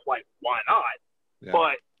myself. Like, why not? Yeah.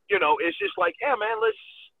 But you know, it's just like, yeah, man,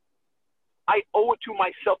 I owe it to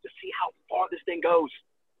myself to see how far this thing goes.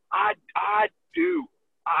 I do.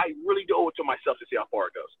 I really do owe it to myself to see how far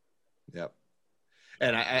it goes. Yep.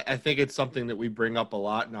 And I think it's something that we bring up a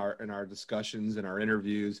lot in our discussions and our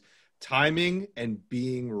interviews: timing and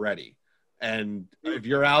being ready. And if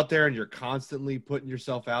you're out there and you're constantly putting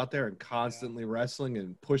yourself out there and constantly wrestling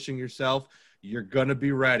and pushing yourself, you're gonna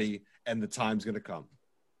be ready, and the time's gonna come.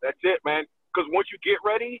 That's it, man. Because once you get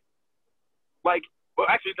ready, like, well,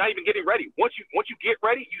 actually, it's not even getting ready. Once you get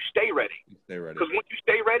ready, you stay ready. You stay ready. Because once you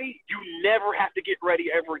stay ready, you never have to get ready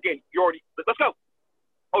ever again. You already, let's go.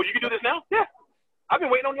 Oh, you can do this now? Yeah. I've been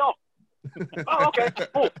waiting on y'all. Oh, okay,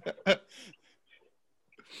 cool.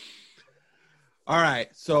 All right,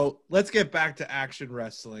 so let's get back to Action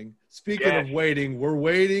Wrestling. Speaking of waiting, we're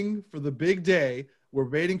waiting for the big day. We're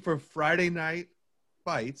waiting for Friday night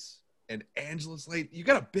fights. And Angela Slate, you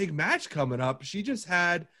got a big match coming up. She just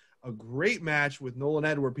had a great match with Nolan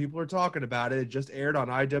Edward. People are talking about it. It just aired on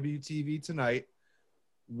IWTV tonight.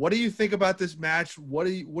 What do you think about this match? What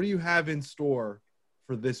do you have in store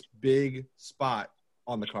for this big spot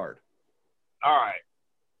on the card? All right,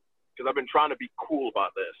 because I've been trying to be cool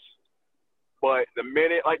about this, but the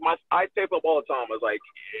minute, like, I tape up all the time. I was like,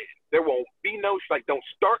 there won't be no, like, don't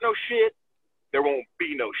start no shit. There won't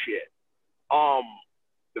be no shit.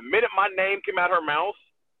 The minute my name came out of her mouth,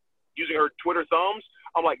 using her Twitter thumbs,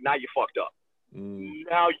 I'm like, now you fucked up.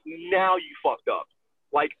 Now you fucked up.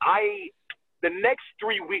 Like, the next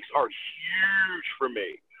 3 weeks are huge for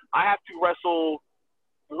me. I have to wrestle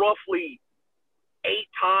roughly 8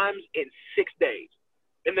 times in 6 days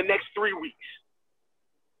in the next 3 weeks.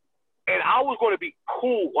 And I was going to be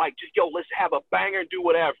cool, like, just, let's have a banger and do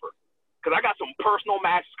whatever. Because I got some personal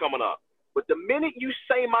matches coming up. But the minute you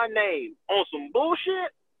say my name on some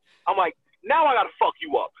bullshit, I'm like, now I got to fuck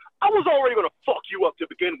you up. I was already going to fuck you up to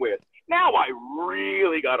begin with. Now I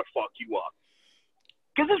really got to fuck you up.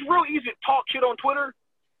 Because it's real easy to talk shit on Twitter.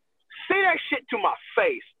 Say that shit to my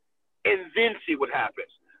face and then see what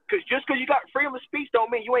happens. Because just because you got freedom of speech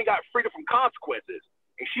don't mean you ain't got freedom from consequences.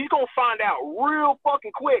 And she's going to find out real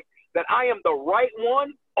fucking quick that I am the right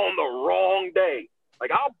one on the wrong day.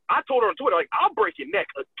 Like, I told her on Twitter, like, I'll break your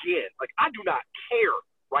neck again. Like, I do not care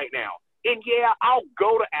right now. And, yeah, I'll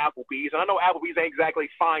go to Applebee's. And I know Applebee's ain't exactly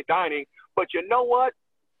fine dining. But you know what?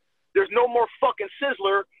 There's no more fucking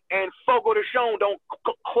Sizzler. And Fogo de Chão don't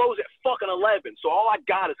close at fucking 11. So all I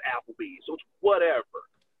got is Applebee's. So it's whatever.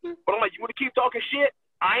 But I'm like, you want to keep talking shit?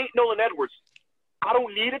 I ain't Nolan Edwards. I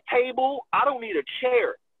don't need a table. I don't need a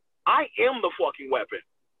chair. I am the fucking weapon.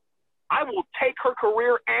 I will take her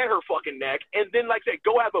career and her fucking neck, and then, like I said,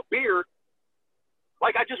 go have a beer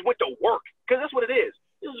like I just went to work. Because that's what it is.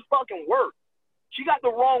 This is fucking work. She got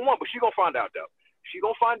the wrong one, but she going to find out, though. She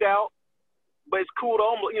going to find out, but it's cool,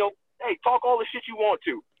 though. You know, hey, talk all the shit you want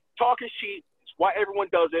to. Talk is cheap. It's why everyone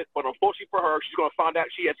does it, but unfortunately for her, she's going to find out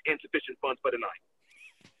she has insufficient funds for the night.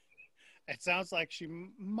 It sounds like she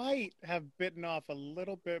might have bitten off a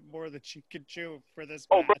little bit more than she could chew for this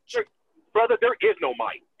Oh, match. brother, there is no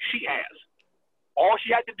might. She has. All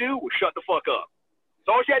she had to do was shut the fuck up. That's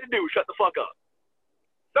all she had to do was shut the fuck up.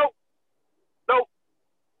 Nope.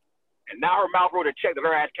 And now her mouth wrote a check that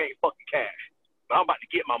her ass can't fucking cash. But I'm about to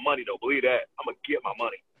get my money, though. Believe that. I'm going to get my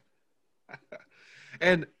money.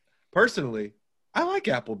 And personally, I like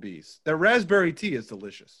Applebee's. Their raspberry tea is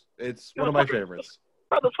delicious. It's one of my favorites.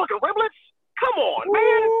 Brother, fucking riblets? Come on,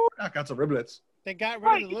 man. Ooh, I got some riblets. They got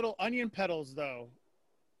rid of the little onion petals, though.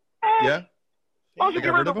 Yeah. Oh, you They get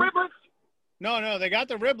got rid rid of the of them? riblets? No, they got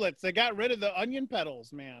the riblets. They got rid of the onion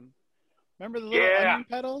petals, man. Remember the little Yeah. onion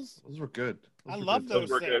petals? Those were good. I love those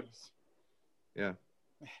were good. things. Yeah.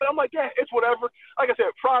 And I'm like, yeah, it's whatever. Like I said,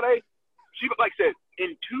 Friday, she, like I said,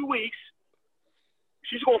 in 2 weeks,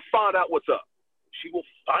 she's going to find out what's up. She will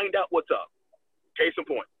find out what's up. Case in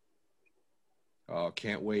point. Oh,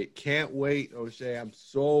 can't wait. Can't wait, O'Shea. I'm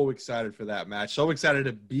so excited for that match. So excited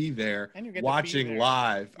to be there, And you get to be watching there,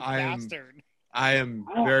 live. you I bastard. am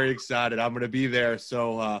very excited. I'm going to be there.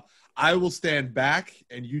 So I will stand back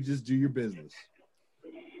and you just do your business.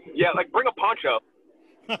 Yeah, like bring a poncho.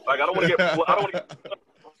 Like I don't want to get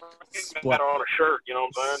matter on a shirt. You know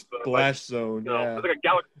what I'm saying? So, Splash zone. you know, Yeah. it's like a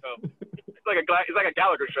Gallagher show. It's like a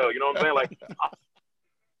Gallagher show. You know what I'm saying? Like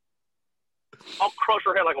I'll crush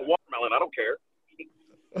her head like a watermelon. I don't care.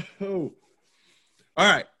 Oh.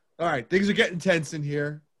 All right. Things are getting tense in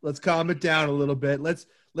here. Let's calm it down a little bit. Let's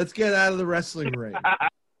get out of the wrestling ring.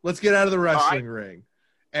 Let's get out of the wrestling ring.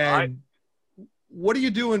 And what are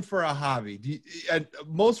you doing for a hobby? And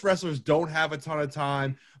most wrestlers don't have a ton of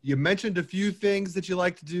time. You mentioned a few things that you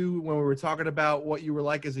like to do when we were talking about what you were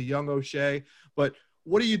like as a young O'Shea, but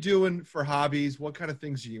what are you doing for hobbies? What kind of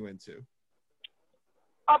things are you into?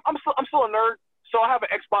 I'm still a nerd, so I have an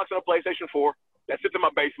Xbox and a PlayStation 4 that sits in my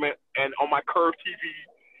basement and on my curved TV,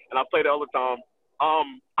 and I play that all the time.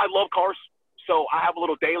 I love cars, so I have a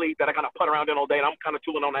little daily that I kind of putt around in all day, and I'm kind of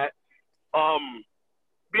tooling on that.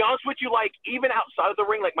 Be honest with you, like even outside of the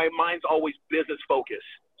ring, like my mind's always business focused,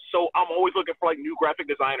 so I'm always looking for like new graphic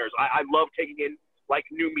designers. I love taking in like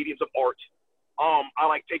new mediums of art. I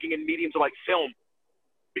like taking in mediums of like film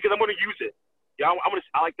because I'm going to use it. Yeah,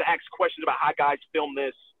 I like to ask questions about how guys film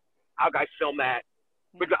this, how guys film that,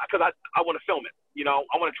 because I want to film it. You know,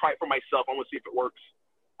 I want to try it for myself. I want to see if it works.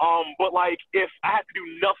 But like if I had to do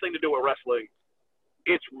nothing to do with wrestling,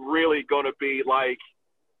 it's really going to be like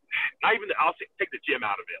not even I'll take the gym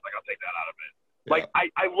out of it. Like I'll take that out of it. Yeah. Like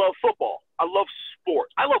I love football. I love sports.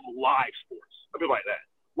 I love live sports. I'll be like that.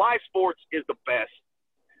 Live sports is the best.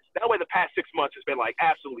 That way, the past 6 months has been like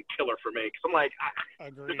absolutely killer for me because I'm like,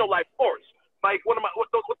 there's no live sports. Like, what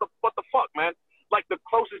the fuck, man? Like, the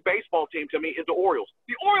closest baseball team to me is the Orioles.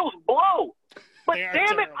 The Orioles blow. But They are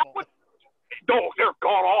damn it, terrible. they're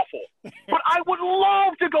god awful. But I would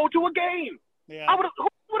love to go to a game. Yeah. I would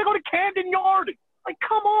go to Camden Yard. Like,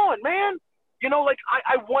 come on, man. You know, like,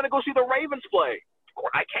 I want to go see the Ravens play. Of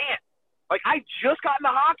course, I can't. Like, I just got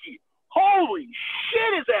into hockey. Holy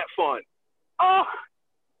shit, is that fun? I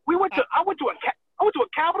went to a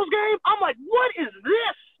Capitals game. I'm like, what is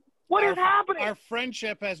this? What is happening? Our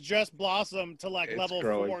friendship has just blossomed to like It's level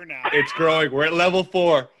growing. 4 now. It's growing. We're at level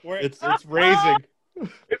 4. It's raising.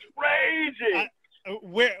 It's raging.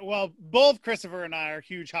 Both Christopher and I are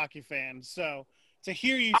huge hockey fans, so to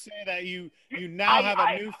hear you say that you now have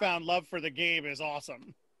a newfound love for the game is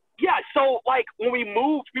awesome. Yeah, so like when we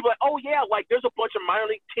moved, people were like, oh yeah, like there's a bunch of minor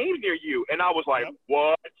league teams near you, and I was like, Yep.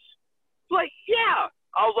 what? Like, yeah.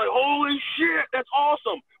 I was like, holy shit, that's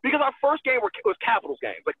awesome. Because our first game was Capitals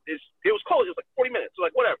games. Like it was close. It was like 40 minutes. So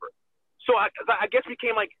like whatever. So I guess we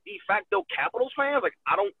became like de facto Capitals fans. Like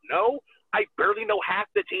I don't know. I barely know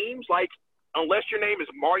half the teams. Like unless your name is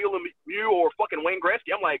Mario Lemieux or fucking Wayne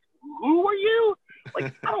Gretzky, I'm like, who are you?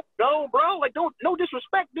 Like I don't know, bro. Like no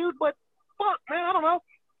disrespect, dude, but fuck, man, I don't know.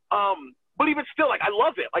 But even still, like I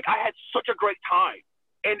love it. Like I had such a great time,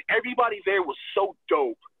 and everybody there was so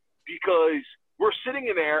dope because we're sitting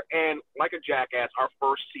in there, and like a jackass, our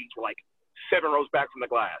first seats were like 7 rows back from the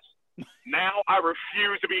glass. Now I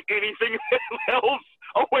refuse to be anything else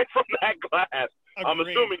away from that glass. I'm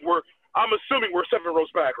Agreed. assuming we're 7 rows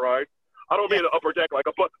back, right? I don't mean the upper deck like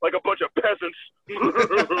a bunch of peasants, you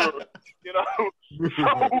know.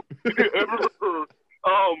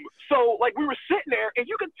 So like we were sitting there, and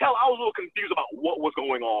you could tell I was a little confused about what was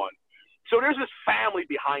going on. So there's this family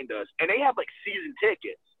behind us, and they have like season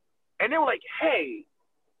tickets. And they were like, hey,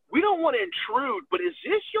 we don't want to intrude, but is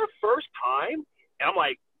this your first time? And I'm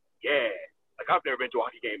like, yeah. Like, I've never been to a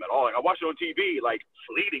hockey game at all. Like, I watched it on TV, like,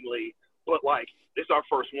 fleetingly, but, like, this is our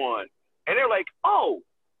first one. And they're like, oh.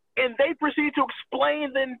 And they proceed to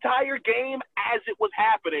explain the entire game as it was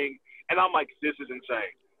happening. And I'm like, this is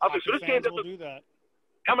insane. I was like, so this game doesn't do that.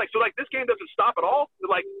 I'm like, so, like, this game doesn't stop at all?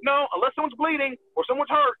 They're like, no, unless someone's bleeding or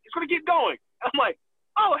someone's hurt, it's going to keep going. And I'm like,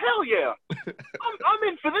 oh, hell yeah. I'm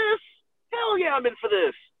in for this. Hell yeah, I'm in for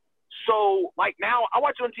this. So, like, now I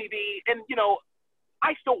watch it on TV, and, you know,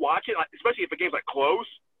 I still watch it, especially if the game's, like, close.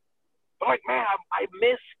 But, like, man, I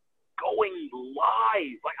miss going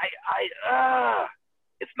live. Like,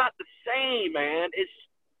 it's not the same, man. It's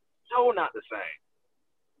so not the same.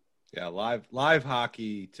 Yeah, live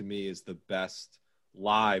hockey, to me, is the best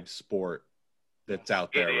live sport that's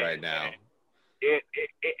out there right now.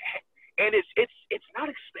 And it's not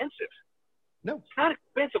expensive. No. It's not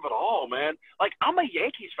expensive at all, man. Like, I'm a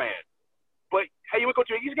Yankees fan. But hey, you want to go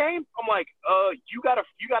to a Yankees game? I'm like, you got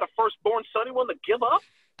a firstborn son you want to give up?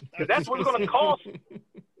 Because that's what it's going to cost. Yeah,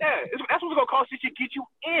 that's what it's going to cost to get you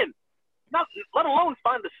in. Not let alone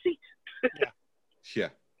find the seat. Yeah.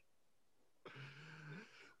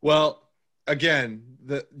 Well, again,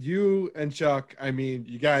 you and Chuck, I mean,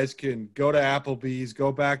 you guys can go to Applebee's,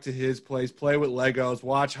 go back to his place, play with Legos,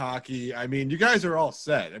 watch hockey. I mean, you guys are all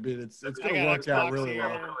set. I mean, it's going to work out really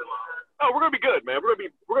well. Oh, we're gonna be good, man. We're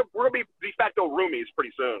gonna be de facto roomies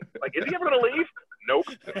pretty soon. Like, is he ever gonna leave? Nope.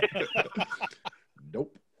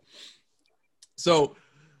 Nope. So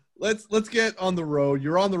let's get on the road.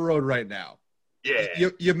 You're on the road right now.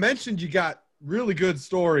 Yeah. You mentioned you got really good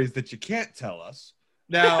stories that you can't tell us.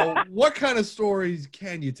 Now, what kind of stories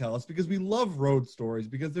can you tell us? Because we love road stories,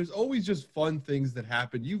 because there's always just fun things that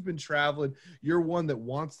happen. You've been traveling. You're one that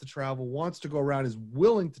wants to travel, wants to go around, is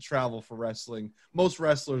willing to travel for wrestling. Most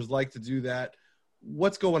wrestlers like to do that.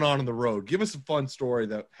 What's going on the road? Give us a fun story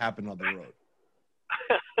that happened on the road.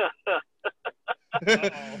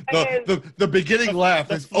 the beginning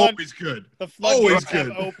laugh is always good. Always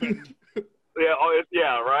good.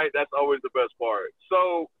 Yeah, right? That's always the best part.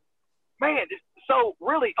 So, man, so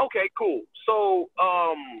really, okay, cool. So,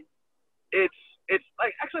 it's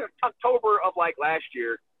like actually October of like last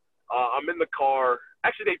year. I'm in the car.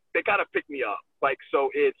 Actually, they kind of picked me up. Like, so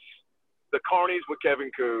it's the Carnies with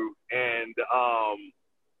Kevin Koo, and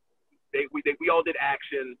we all did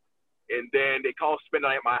action, and then they called spend the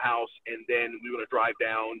night at my house, and then we were gonna drive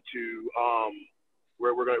down to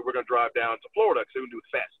where we're gonna drive down to Florida because we're gonna do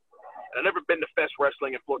the fest. And I've never been to Fest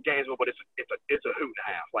Wrestling in Gainesville, but it's a hoot and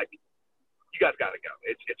a half. Like, you guys got to go.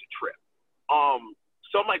 It's a trip.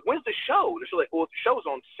 So I'm like, when's the show? They're like, well, the show's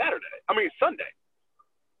on Sunday. I'm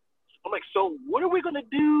like, so what are we gonna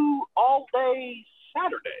do all day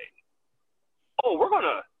Saturday? Oh, we're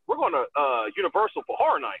gonna Universal for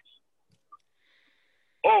Horror Nights.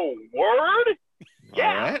 Oh, word?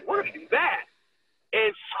 Yeah, right. We're gonna do that.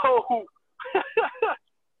 And so,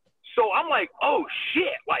 so I'm like, oh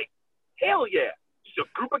shit, like, hell yeah. Just a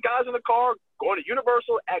group of guys in the car going to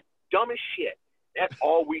Universal, act dumb as shit. That's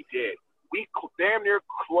all we did. We damn near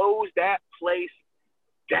closed that place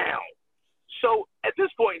down. So at this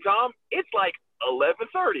point in time, it's like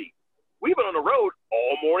 11:30. We've been on the road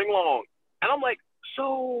all morning long. And I'm like,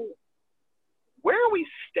 so where do we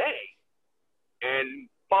stay? And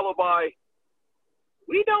followed by,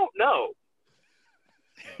 we don't know.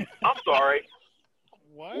 I'm sorry.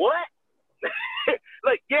 What?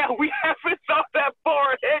 Like, yeah, we haven't thought that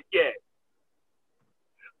far ahead yet.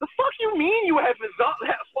 The fuck you mean you haven't thought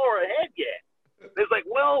that far ahead yet? It's like,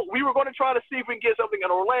 well, we were going to try to see if we can get something in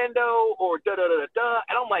Orlando or da-da-da-da-da.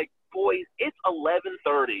 And I'm like, boys, it's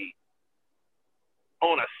 11:30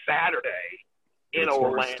 on a Saturday in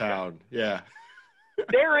Orlando. Town. Yeah.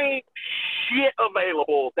 There ain't shit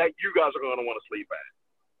available that you guys are going to want to sleep at.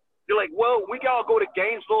 You're like, well, we all go to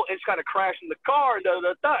Gainesville and just kind of crash in the car and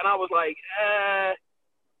da-da-da-da. And I was like,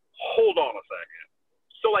 hold on a second.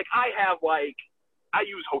 So, like, I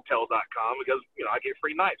use hotels.com because, you know, I get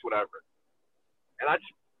free nights, whatever. And I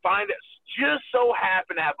just find it just so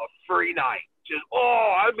happen to have a free night. Just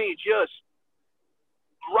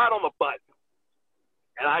right on the button.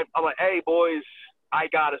 And I'm like, hey, boys, I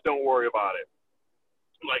got us. Don't worry about it.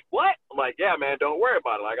 I'm like, what? I'm like, yeah, man, don't worry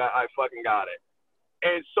about it. Like, I fucking got it.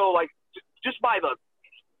 And so, like, just by luck,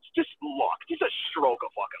 just a stroke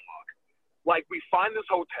of fucking luck. Like, we find this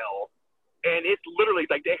hotel, and it's literally,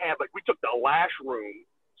 like, they have, like, we took the last room.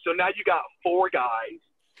 So now you got 4 guys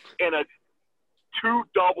in a 2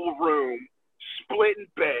 double room, splitting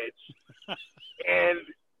beds. And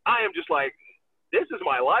I am just like, this is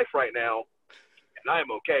my life right now, and I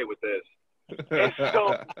am okay with this. And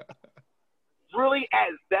so, really, at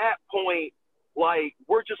that point, like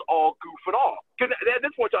we're just all goofing off. Because at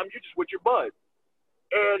this point in time, you're just with your bud.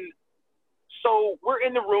 And so we're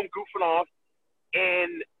in the room goofing off,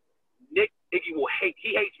 and Iggy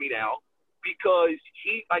he hates me now because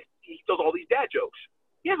he does all these dad jokes.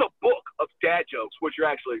 He has a book of dad jokes, which are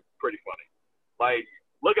actually pretty funny. Like,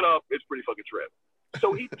 look it up. It's pretty fucking trip.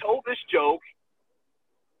 So he told this joke,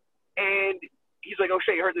 and he's like, "Oh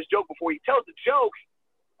shit, you heard this joke before." He tells the joke,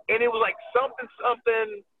 and it was like something.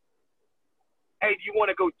 Hey, do you want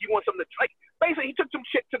something to, like, basically he took some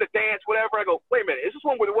shit to the dance, whatever. I go, wait a minute, is this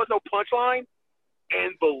one where there was no punchline?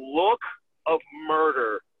 And the look of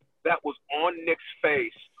murder that was on Nick's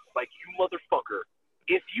face, like, you motherfucker,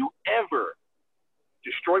 if you ever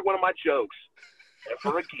destroy one of my jokes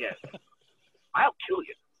ever again, I'll kill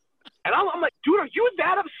you. And I'm like, dude, are you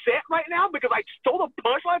that upset right now because I stole the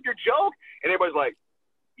punchline of your joke? And everybody's like,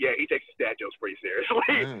 yeah, he takes his dad jokes pretty seriously.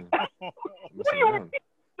 What do you mean?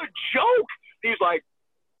 The joke? He's like,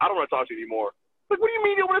 I don't want to talk to you anymore. Like, what do you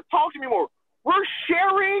mean you don't want to talk to me anymore? We're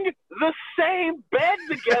sharing the same bed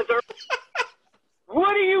together.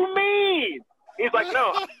 What do you mean? He's like,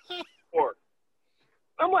 no.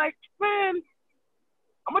 I'm like, man,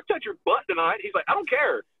 I'm going to touch your butt tonight. He's like, I don't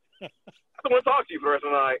care. I don't want to talk to you for the rest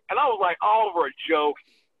of the night. And I was like, all over a joke.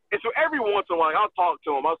 And so every once in a while, I'll talk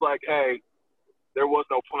to him. I was like, hey, there was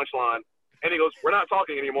no punchline. And he goes, we're not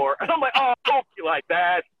talking anymore. And I'm like, oh, don't be like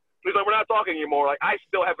that. He's like, we're not talking anymore. Like, I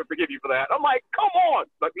still have to forgive you for that. I'm like, come on.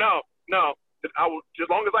 Like, no. I will, as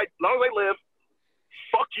long as I live,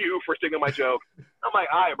 fuck you for sticking my joke. I'm like,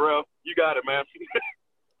 all right, bro, you got it, man.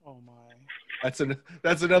 Oh my.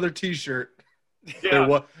 That's another T-shirt.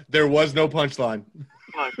 Yeah. There was no punchline.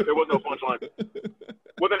 There was no punchline.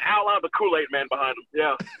 With an outline of the Kool-Aid Man behind him.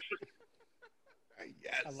 Yeah.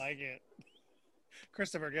 Yes. I like it.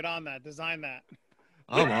 Christopher, get on that. Design that.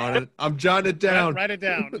 I'm on it. I'm jotting it down. Write it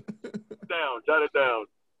down. Jot it down.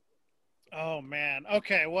 Oh man.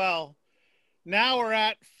 Okay. Well, now we're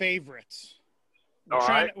at favorites.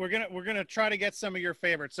 We're gonna try to get some of your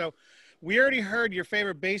favorites. So, we already heard your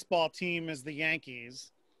favorite baseball team is the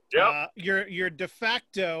Yankees. Yep. Your de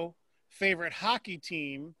facto favorite hockey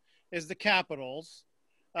team is the Capitals.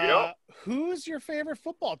 Yep. Who's your favorite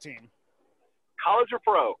football team? College or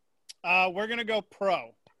pro? We're gonna go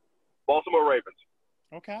pro. Baltimore Ravens.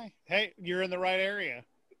 Okay. Hey, you're in the right area.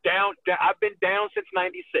 Down. I've been down since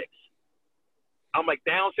 '96. I'm like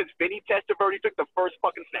down since Vinny Testaverde took the first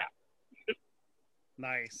fucking snap.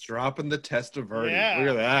 Nice. Dropping the Testaverde. Yeah. Look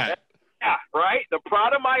at that. Yeah, right? The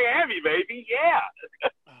pride of Miami, baby. Yeah.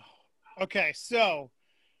 Okay, so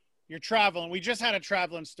you're traveling. We just had a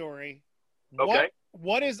traveling story. Okay.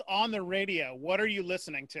 What is on the radio? What are you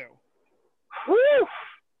listening to? Whew.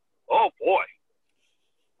 Oh, boy.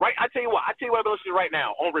 Right, I tell you what I've been listening to right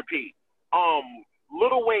now on repeat.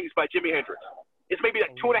 Little Wings by Jimi Hendrix. It's maybe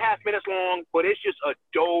like 2.5 minutes long, but it's just a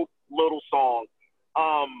dope little song.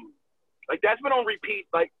 Like that's been on repeat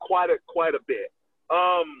like quite a bit.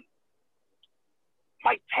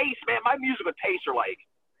 My taste, man, my musical tastes are like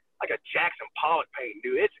a Jackson Pollock painting,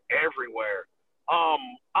 dude. It's everywhere. I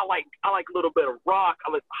like a little bit of rock.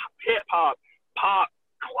 I like hip hop, pop,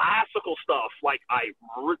 classical stuff. Like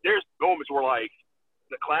there's moments where like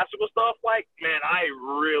the classical stuff, like man, I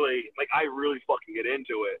really fucking get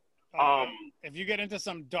into it. If you get into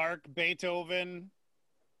some dark Beethoven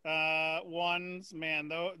ones, man,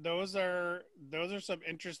 those are some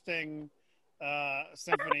interesting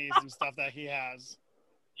symphonies and stuff that he has.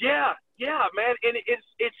 Yeah, man, and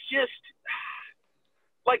it's just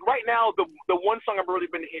like right now the one song I've really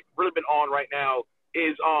been on right now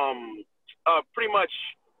is pretty much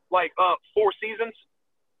like Four Seasons,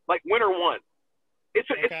 like Winter One. It's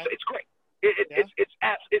great.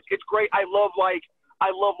 It's great. I love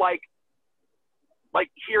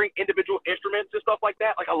hearing individual instruments and stuff like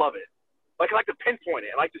that. Like I love it. Like I like to pinpoint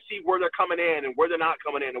it. I like to see where they're coming in and where they're not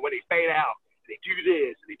coming in, and when they fade out, they do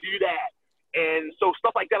this, and they do that. And so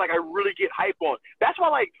stuff like that, like I really get hype on. That's why,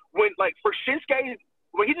 like when like for Shinsuke,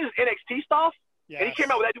 when he did his NXT stuff, and he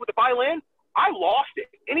came out with that dude with the violin, I lost it.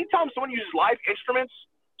 Anytime someone uses live instruments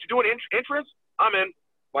to do an entrance, I'm in.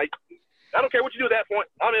 Like I don't care what you do at that point,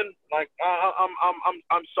 I'm in. Like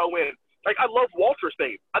I'm so in. Like I love Walter's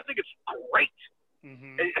theme. I think it's great.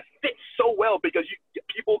 Mm-hmm. And it fits so well because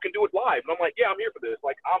people can do it live. And I'm like, yeah, I'm here for this.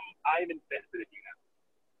 Like I'm invested in you now.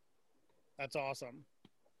 That's awesome.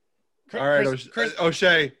 All right,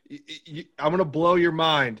 O'Shea, I'm going to blow your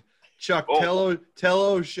mind. Chuck, tell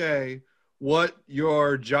O'Shea what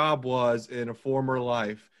your job was in a former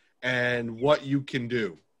life and what you can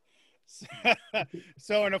do.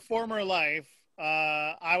 So in a former life,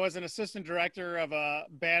 I was an assistant director of a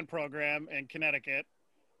band program in Connecticut.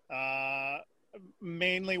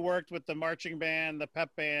 mainly worked with the marching band, the pep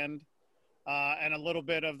band, and a little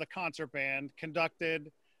bit of the concert band.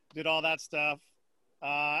 Conducted, did all that stuff.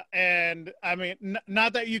 And I mean,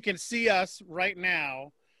 not that you can see us right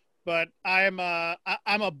now, but I'm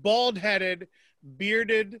a bald-headed,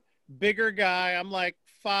 bearded, bigger guy. I'm like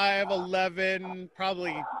 5'11",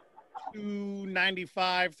 probably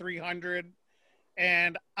 295, 300,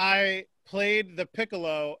 and I played the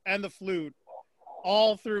piccolo and the flute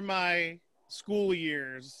all through my school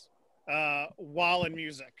years while in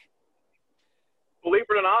music. Believe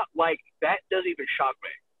it or not, like, that doesn't even shock me.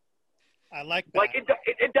 I like that. Like, it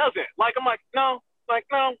doesn't. Like, I'm like, no,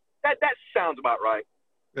 that sounds about right.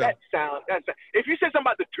 Yeah. That's if you said something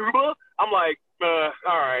about the tuba, I'm like, all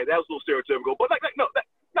right, that was a little stereotypical. But like no,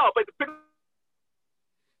 but the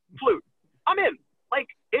flute, I'm in. Like,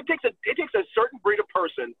 it takes a certain breed of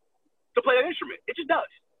person to play that instrument. It just does.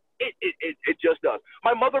 It just does.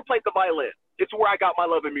 My mother played the violin. It's where I got my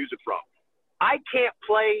love of music from. I can't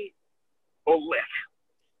play or lick.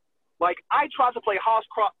 Like, I tried to play hot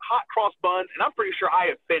cross buns, and I'm pretty sure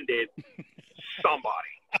I offended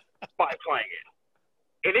somebody by playing it.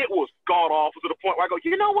 And it was god-awful to the point where I go,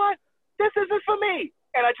 you know what? This isn't for me.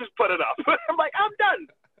 And I just put it up. I'm like, I'm done.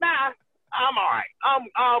 Nah, I'm all right.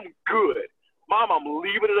 I'm good. Mom, I'm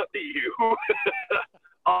leaving it up to you.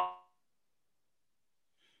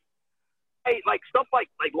 Hey, like, stuff like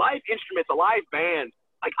live instruments, a live band.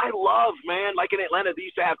 Like, I love, man. Like, in Atlanta, they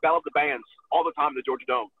used to have Battle of the Bands all the time in the Georgia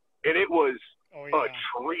Dome. And it was a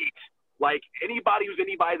treat. Like, anybody who's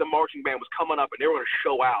anybody, the marching band was coming up and they were going to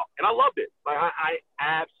show out. And I loved it. Like, I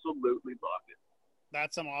absolutely loved it.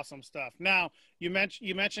 That's some awesome stuff. Now, you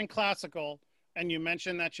mentioned classical, and you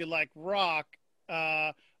mentioned that you like rock.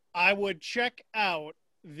 I would check out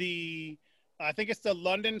I think it's the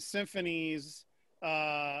London Symphony's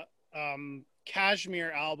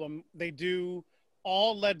Kashmir album. They do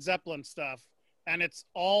all Led Zeppelin stuff, and it's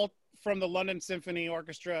all from the London Symphony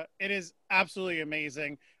Orchestra. It is absolutely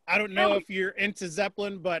amazing. I don't know if you're into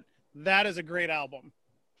Zeppelin, but that is a great album.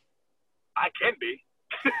 I can be.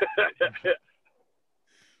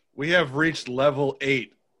 We have reached level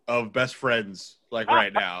 8 of best friends, like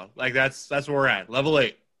right now. Like that's where we're at. Level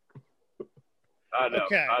 8. I know.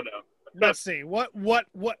 Okay. I know. Let's see. What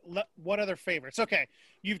other favorites? Okay.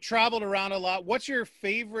 You've traveled around a lot. What's your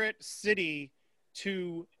favorite city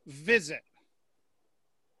to visit?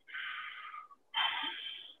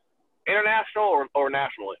 International or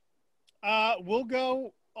nationally? We'll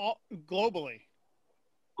go globally.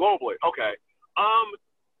 Globally, okay.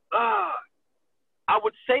 I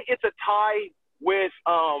would say it's a tie with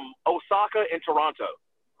Osaka and Toronto.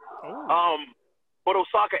 Oh. But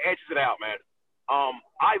Osaka edges it out, man.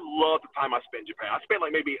 I love the time I spent in Japan. I spent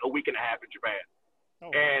like maybe a week and a half in Japan. Oh.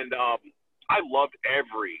 And I loved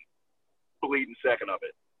every bleeding second of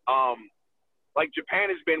it. Like, Japan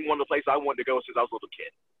has been one of the places I wanted to go since I was a little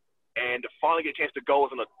kid. And to finally get a chance to go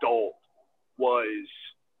as an adult was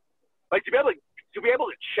like to be able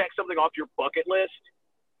to check something off your bucket list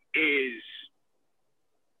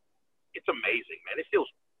it's amazing, man. It feels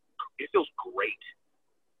great.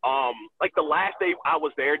 Like the last day I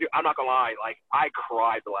was there, dude, I'm not gonna lie, like I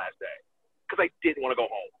cried the last day because I didn't want to go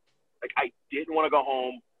home. Like I didn't want to go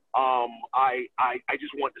home. I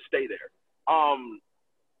just wanted to stay there.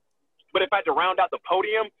 But if I had to round out the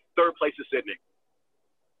podium, third place is Sydney.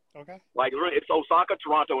 Okay. Like, it's Osaka,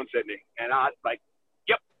 Toronto, and Sydney. And I, like,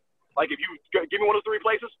 yep. Like, if you give me one of the 3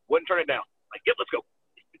 places, wouldn't turn it down. Like, yep, let's go.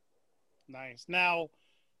 Nice. Now,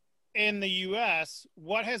 in the U.S.,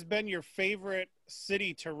 what has been your favorite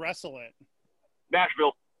city to wrestle in?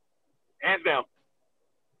 Nashville. Hands down.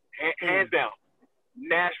 Hands down.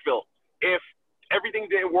 Nashville. If everything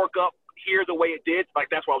didn't work up here the way it did, like,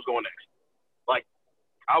 that's where I was going next. Like,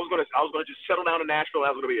 I was gonna just settle down in Nashville.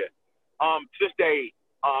 That was gonna be it. To this day,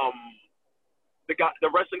 the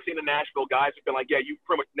wrestling scene in Nashville, guys have been like, yeah, you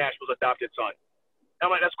pretty much Nashville's adopted son. And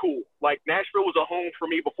I'm like, that's cool. Like, Nashville was a home for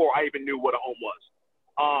me before I even knew what a home was.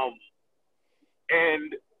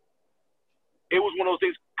 And it was one of those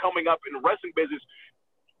things coming up in the wrestling business.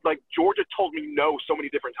 Like, Georgia told me no so many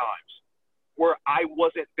different times where I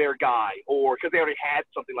wasn't their guy, or because they already had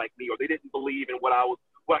something like me, or they didn't believe in what I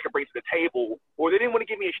could bring to the table, or they didn't want to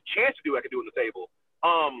give me a chance to do what I could do on the table.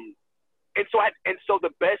 And so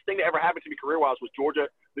the best thing that ever happened to me career-wise was Georgia.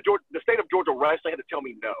 The state of Georgia wrestling had to tell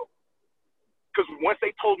me no, because once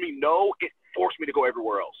they told me no, it forced me to go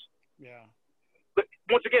everywhere else. Yeah. But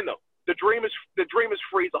once again, though, the dream is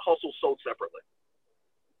free. The hustle sold separately.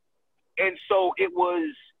 And so it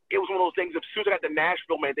was one of those things. As soon as I got to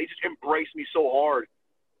Nashville, man, they just embraced me so hard.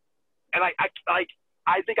 And I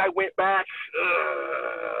think I went back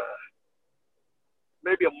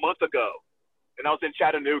maybe a month ago, and I was in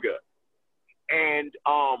Chattanooga, and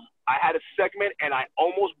I had a segment and I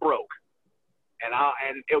almost broke,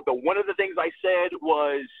 one of the things I said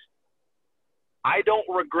was, I don't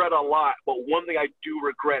regret a lot, but one thing I do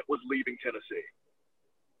regret was leaving Tennessee.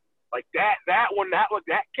 Like that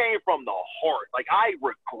came from the heart. Like I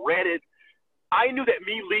knew that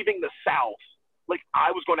me leaving the South, like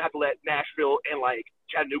I was going to have to let Nashville and like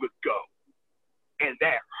Chattanooga go. And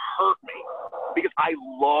that hurt me because I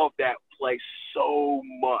love that place so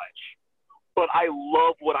much. But I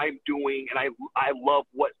love what I'm doing, and I love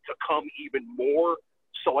what's to come even more,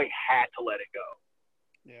 so I had to let it go.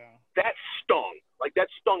 Yeah. That stung. Like, that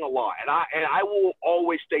stung a lot. And I will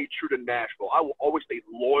always stay true to Nashville. I will always stay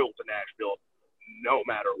loyal to Nashville no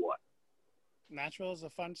matter what. Nashville is a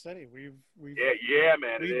fun city. We've yeah,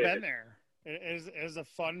 man. We've been there. It is a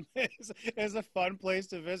fun place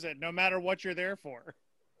to visit, no matter what you're there for.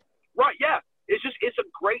 Right, yeah. It's a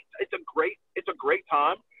great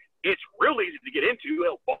time. It's really easy to get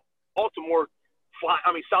into. Baltimore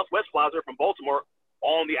Southwest flies are from Baltimore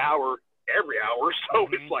on the hour, every hour. So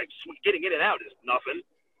It's like getting in and out is nothing.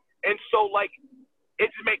 And so like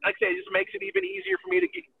it just makes it even easier for me to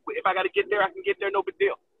get. If I got to get there, I can get there. No big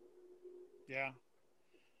deal. Yeah.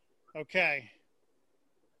 Okay.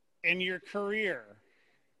 In your career,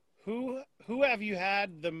 who have you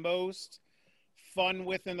had the most fun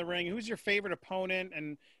with in the ring? Who's your favorite opponent?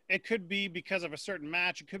 And it could be because of a certain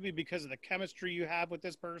match. It could be because of the chemistry you have with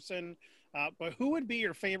this person. But who would be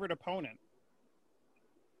your favorite opponent?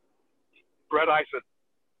 Brett Ison.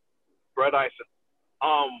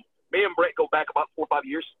 Me and Brett go back about 4 or 5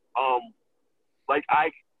 years. Like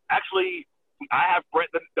I have Brett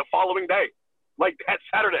the following day, like that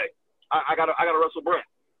Saturday. I gotta wrestle Brett.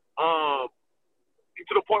 To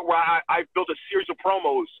the point where I built a series of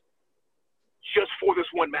promos just for this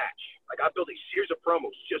one match. Like I built a series of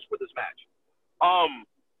promos just for this match.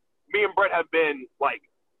 Me and Brett have been like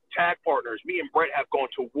tag partners. Me and Brett have gone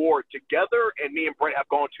to war together, and me and Brett have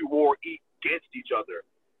gone to war against each other.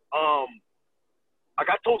 Like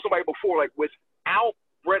I told somebody before, like without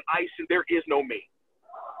Brett Ison, there is no me.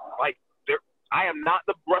 Like I am not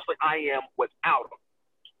the wrestler I am without him.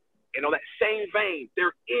 And on that same vein,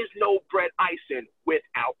 there is no Brett Ison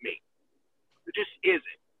without me. There just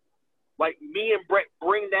isn't. Like me and Brett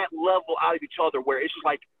bring that level out of each other where it's just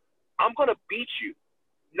like, I'm gonna beat you.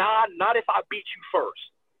 Nah, not if I beat you first.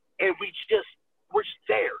 And we're just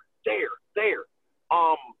there.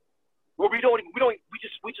 Where we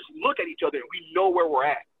just look at each other and we know where we're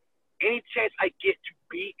at. Any chance I get to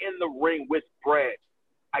be in the ring with Brett,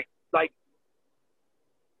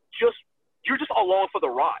 you're just along for the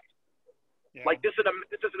ride. Yeah. Like this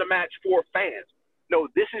isn't a match for fans. No,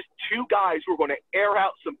 this is two guys who are going to air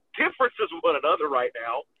out some differences with one another right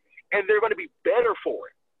now, and they're going to be better for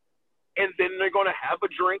it. And then they're going to have a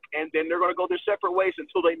drink, and then they're going to go their separate ways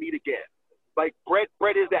until they meet again. Like Brett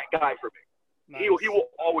is that guy for me. Nice. He will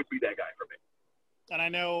always be that guy for me. And I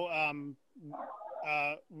know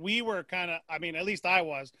we were kind of, I mean, at least I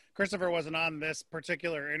was. Christopher wasn't on this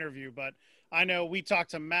particular interview, but I know we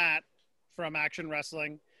talked to Matt from Action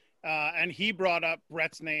Wrestling, and he brought up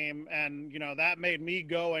Brett's name, and, you know, that made me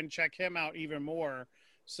go and check him out even more.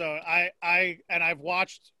 So I've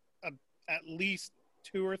watched at least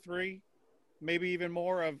 2 or 3, maybe even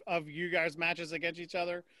more of you guys' matches against each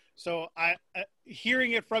other. So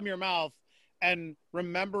hearing it from your mouth and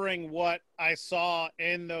remembering what I saw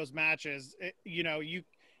in those matches, it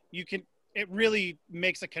really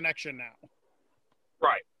makes a connection now.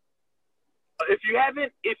 Right. If you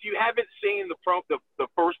haven't seen the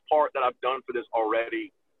first part that I've done for this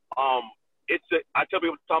already, I tell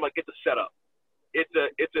people all the time, like, it's a setup. It's a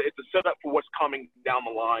setup for what's coming down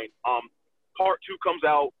the line. Part 2 comes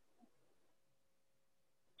out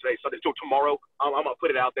today, Sunday, so tomorrow. I'm gonna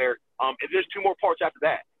put it out there. And there's 2 more parts after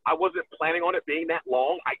that. I wasn't planning on it being that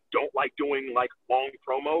long. I don't like doing like long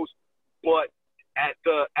promos, but at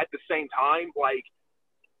the same time, like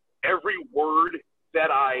every word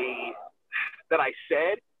that I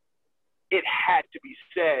said, it had to be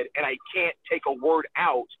said, and I can't take a word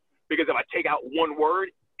out, because if I take out one word,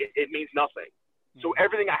 it means nothing. So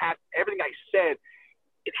everything I said,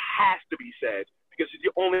 it has to be said, because it's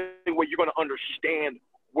the only way you're going to understand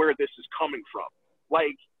where this is coming from.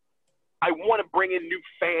 Like, I want to bring in new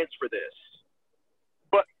fans for this,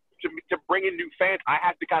 but to bring in new fans, I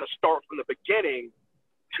have to kind of start from the beginning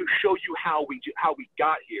to show you how we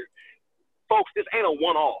got here. Folks, this ain't a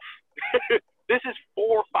one-off. This is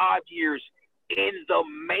 4 or 5 years in the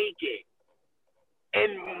making.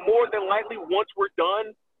 And more than likely, once we're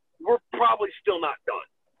done, we're probably still not done.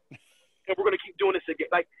 And we're going to keep doing this again.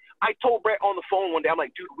 Like, I told Brett on the phone one day, I'm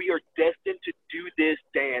like, dude, we are destined to do this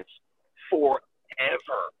dance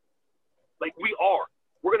forever. Like, we are.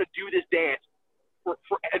 We're going to do this dance for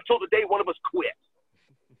until the day one of us quits.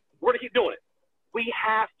 We're going to keep doing it. We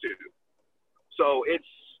have to. So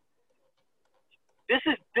this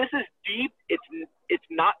is deep. It's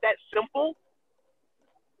not that simple,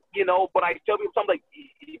 you know, but I tell people something like,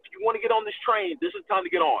 if you want to get on this train, this is the time to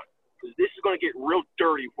get on, because this is going to get real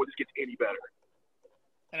dirty before this gets any better.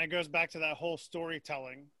 And it goes back to that whole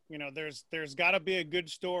storytelling. You know, there's got to be a good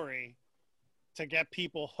story to get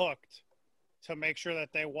people hooked, to make sure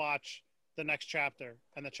that they watch the next chapter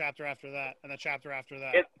and the chapter after that and the chapter after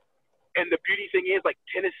that. And the beauty thing is, like,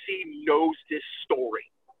 Tennessee knows this story.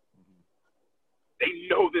 They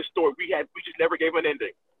know this story. We just never gave an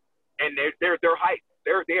ending, and they're hyped.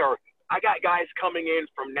 They are. I got guys coming in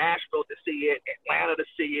from Nashville to see it, Atlanta to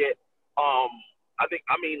see it.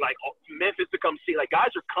 Like Memphis to come see. Like, guys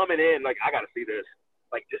are coming in. Like, I got to see this.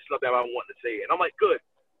 Like, this is something I want to see. And I'm like, good.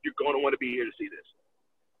 You're going to want to be here to see this.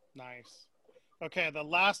 Nice. Okay, the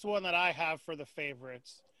last one that I have for the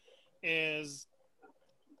favorites is,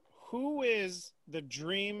 who is the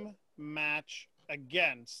dream match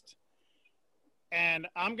against? And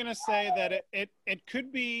I'm going to say that it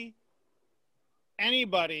could be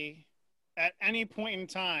anybody at any point in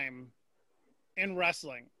time in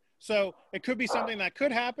wrestling. So it could be something that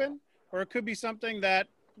could happen, or it could be something that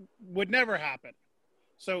would never happen.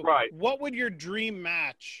 So What would your dream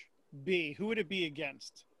match be? Who would it be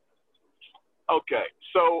against? Okay,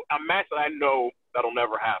 so a match that I know that'll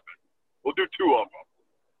never happen. We'll do two of them.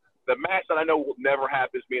 The match that I know will never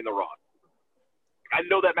happen is me and The Rock. I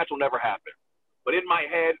know that match will never happen. But in my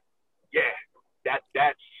head, yeah,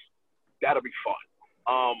 that'll be fun.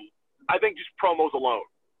 I think just promos alone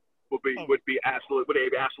would be absolute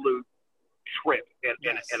trip and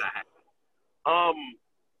a half.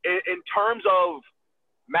 In terms of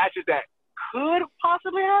matches that could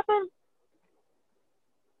possibly happen,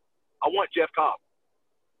 I want Jeff Cobb.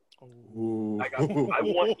 Like, I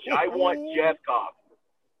want Jeff Cobb.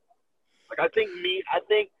 Like, I think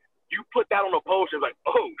you put that on a poster, it's like,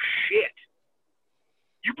 oh shit.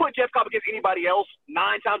 You put Jeff Cobb against anybody else,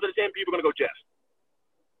 9 times out of 10 people are gonna go Jeff.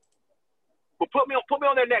 But put me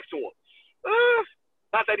on there next to him.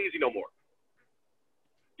 Not that easy no more.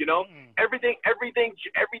 You know, everything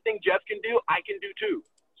Jeff can do, I can do too.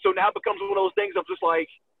 So now it becomes one of those things of just like,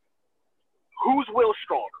 who's Will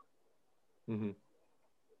stronger? Mm-hmm.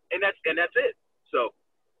 And that's it. So,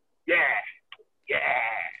 yeah.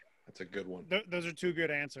 That's a good one. Those are two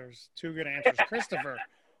good answers. Christopher,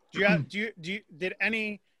 did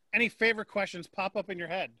any favorite questions pop up in your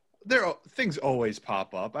head? Things always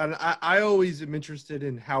pop up, and I always am interested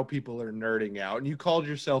in how people are nerding out. And you called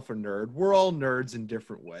yourself a nerd. We're all nerds in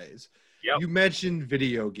different ways. Yep. You mentioned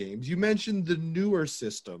video games. You mentioned the newer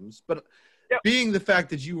systems, but being the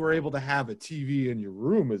fact that you were able to have a TV in your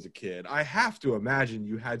room as a kid, I have to imagine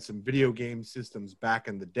you had some video game systems back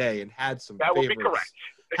in the day and had some favorites. That would be correct.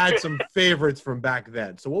 Had some favorites from back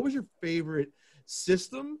then. So what was your favorite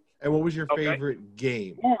system, and what was your favorite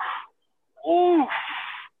game? Oof.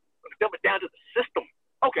 Dump it down to the system.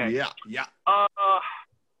 Okay. Yeah.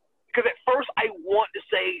 Because at first I want to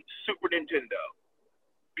say Super Nintendo,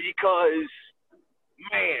 because,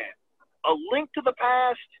 man, A Link to the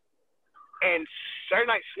Past and Saturday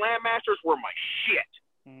Night Slam Masters were my shit.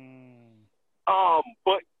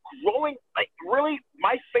 But growing, like, really,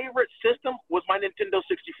 my favorite system was my Nintendo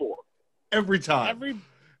 64. Every time.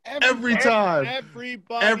 Every time.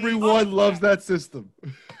 Everyone loves that system.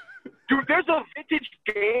 Dude, there's a vintage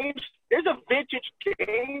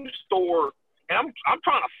game store, and I'm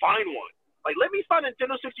trying to find one. Like, let me find a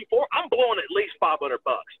Nintendo 64. I'm blowing at least $500.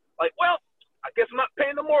 Like, well, I guess I'm not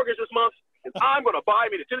paying the mortgage this month, and I'm gonna buy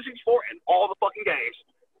me the Nintendo 64 and all the fucking games,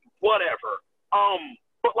 whatever.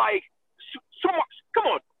 But like, come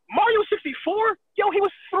on, Mario 64? Yo, he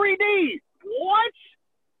was 3D. What?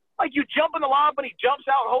 Like, you jump in the lava and he jumps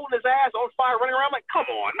out holding his ass on fire, running around. Like,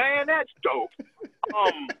 come on, man, that's dope.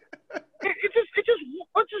 It's just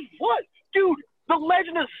what? Dude, The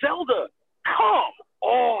Legend of Zelda. Come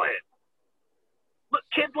on. Look,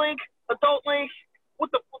 Kid Link, Adult Link,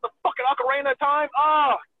 with the fucking Ocarina of Time.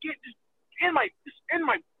 Get in my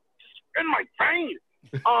vein.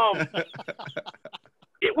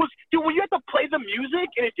 It was, dude, when you had to play the music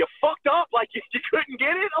and if you fucked up, like you couldn't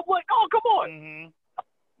get it, I'm like, oh, come on. Mm-hmm.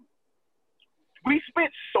 We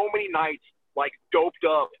spent so many nights like doped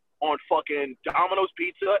up on fucking Domino's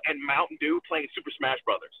Pizza and Mountain Dew playing Super Smash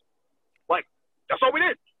Brothers. Like, that's all we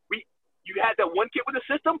did. You had that one kid with the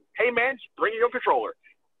system. Hey man, just bring your own controller.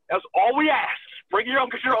 That's all we asked. Bring your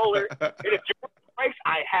own controller. And if you were price,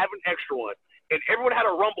 I have an extra one. And everyone had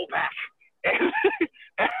a Rumble pack. And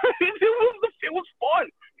it was fun.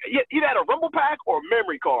 Either had a Rumble pack or a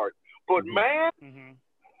memory card. But, man,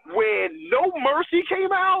 when No Mercy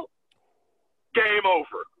came out, game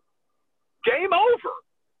over. Game over.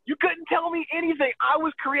 You couldn't tell me anything. I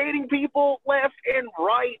was creating people left and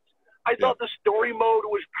right. I thought the story mode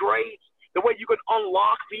was great. The way you could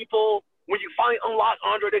unlock people when you finally unlock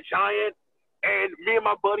Andre the Giant. And me and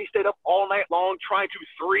my buddy stayed up all night long trying to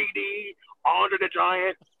 3D Andre the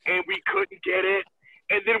Giant, and we couldn't get it.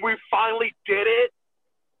 And then we finally did it,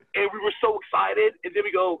 and we were so excited. And then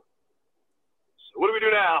we go, so what do we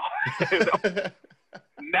do now?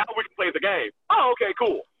 Now we can play the game. Oh, okay,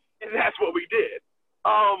 cool. And that's what we did.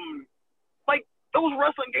 Like, those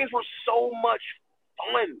wrestling games were so much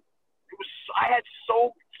fun. I had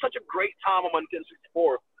such a great time on my Nintendo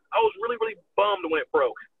 64. I was really, really bummed when it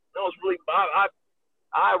broke. I was really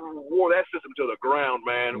I wore that system to the ground,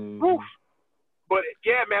 man. Woof. But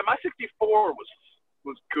yeah, man, my 64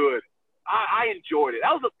 was good. I enjoyed it.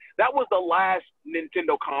 That was the last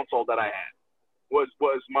Nintendo console that I had. Was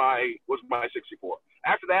my 64.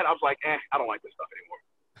 After that, I was like, I don't like this stuff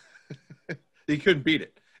anymore. You couldn't beat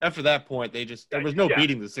it. After that point, there was no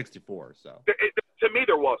beating the 64. So to me,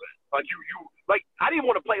 there wasn't. Like like I didn't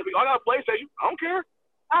want to play. I got a PlayStation. I don't care.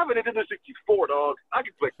 I have a Nintendo 64, dog. I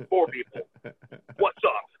can play 4 people. What's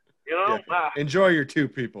up? You know? Yeah. Enjoy your 2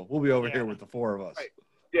 people. We'll be over here with the 4 of us. Right.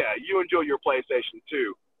 Yeah, you enjoy your PlayStation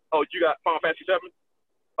too. Oh, you got Final Fantasy 7?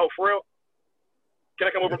 Oh, for real? Can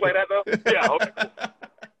I come over and play that though? Yeah. Okay.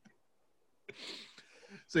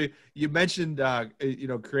 So you mentioned,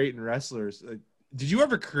 creating wrestlers. Did you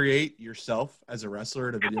ever create yourself as a wrestler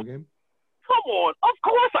in a video game? Come on. Of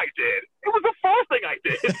course I did. It was the first thing I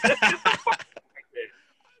did.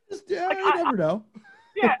 You never know.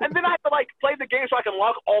 Yeah, and then I have to play the game so I can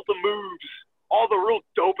unlock all the moves, all the real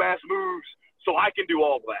dope-ass moves, so I can do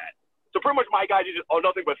all that. So pretty much my guy did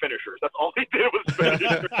nothing but finishers. That's all he did was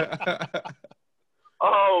finishers. But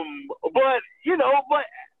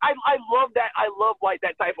I love that. I love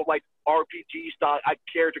that type of RPG style,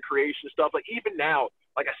 character creation stuff. Like even now,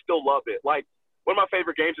 I still love it. Like one of my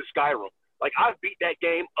favorite games is Skyrim. Like I've beat that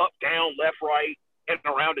game up, down, left, right, and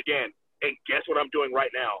around again. And guess what I'm doing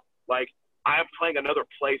right now? Like I'm playing another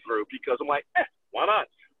playthrough because I'm like, why not?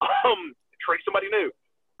 Try somebody new.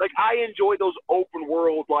 Like I enjoy those open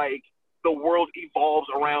world, the world evolves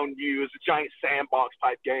around you. It's a giant sandbox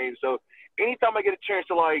type game. So anytime I get a chance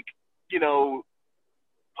to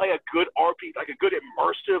play a good RPG, a good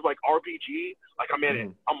immersive RPG, I'm in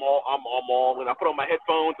it. I'm all in. I put on my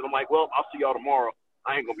headphones and I'm like, well, I'll see y'all tomorrow.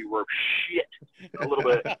 I ain't gonna be worth shit a little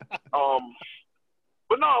bit.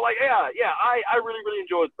 But no, I really, really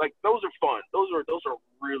enjoy it. Those are fun. Those are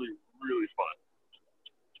really, really fun.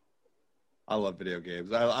 I love video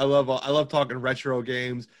games. I love talking retro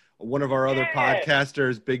games. One of our other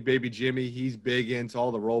podcasters, Big Baby Jimmy, he's big into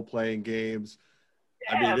all the role playing games.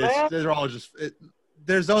 Yeah, these are all just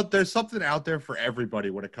there's something out there for everybody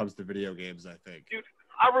when it comes to video games, I think. Dude,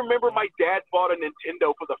 I remember my dad bought a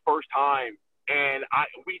Nintendo for the first time, and I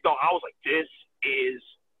was like, this is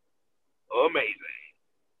amazing.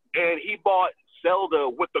 And he bought Zelda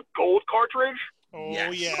with the gold cartridge. Oh,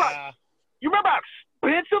 yes. Yeah. You remember how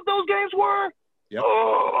expensive those games were? Yep.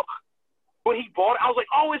 Ugh. When he bought it, I was like,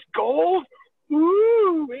 oh, it's gold?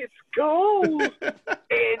 Ooh, it's gold. And,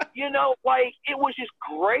 it was just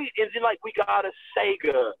great. And then, we got a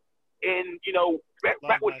Sega. And,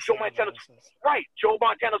 back when Joe Montana's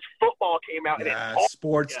football came out. Yeah, and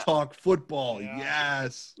sports talk football. Yeah.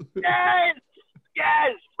 Yes.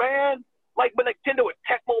 Yes, man. Like when Nintendo with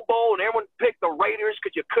Tecmo Bowl and everyone picked the Raiders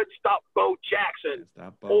because you couldn't stop Bo Jackson.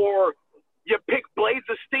 Or you picked Blades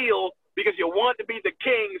of Steel because you wanted to be the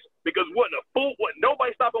Kings because wasn't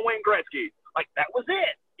nobody stopping Wayne Gretzky. That was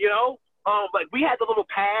it, we had the little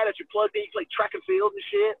pad that you plugged in, you played track and field and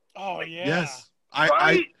shit. Oh, yeah. Yes.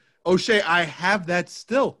 Right? O'Shea, I have that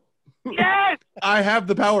still. Yes! I have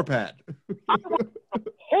the power pad. I'm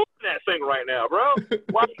holding that thing right now, bro.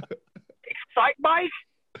 Excite Bike?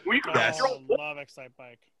 Love Excite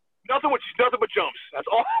Bike. Nothing but jumps. That's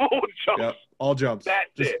all jumps. Yep, all jumps. That's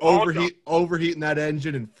just it. overheating that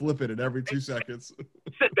engine and flipping it every 2 seconds.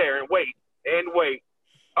 Sit there and wait.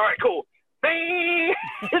 All right, cool. That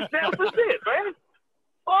was it, man.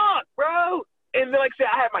 Fuck, bro. And then, like I said,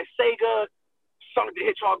 I had my Sega. Sonic the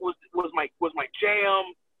Hedgehog was my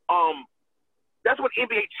jam. That's when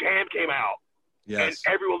NBA Jam came out. Yes.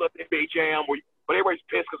 And everyone loved NBA Jam, but everybody's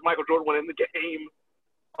pissed because Michael Jordan went in the game.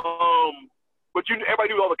 But everybody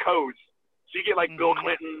knew all the codes. So you get Bill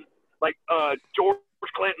Clinton, George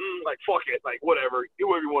Clinton, fuck it, whatever, do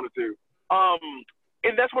whatever you want to do.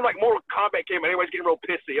 And that's when like Mortal Kombat came, and everybody's getting real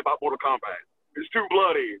pissy about Mortal Kombat. It's too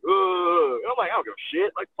bloody. And I'm like, I don't give a shit.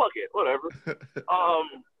 Like, fuck it, whatever.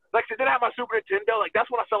 Like I said, then I have my Super Nintendo. Like,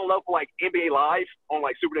 that's when I fell in love with like NBA Live on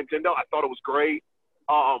like Super Nintendo. I thought it was great.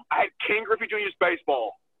 I had King Griffey Jr.'s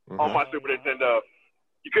baseball on my Super Nintendo.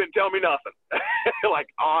 You couldn't tell me nothing. Like,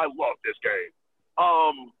 I love this game.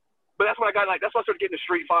 But that's when I got like, that's when I started getting to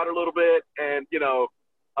Street Fighter a little bit, and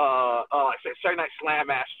like I said, Saturday Night Slam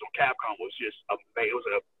Masters on Capcom was just amazing. It was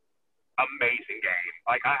an amazing game.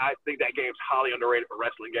 Like, I think that game's highly underrated for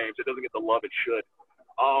wrestling games. It doesn't get the love it should.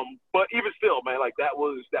 But even still, man, like that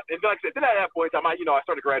was that. And like I said, then at that point in time, I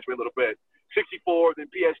started graduating a little bit. 64, then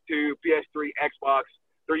PS2, PS3, Xbox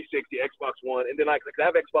 360, Xbox One, and then I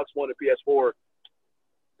have Xbox One and PS4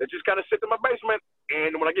 that just kind of sit in my basement.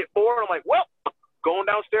 And when I get bored, I'm like, well, going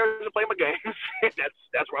downstairs and play my games.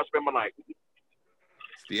 that's where I spend my night.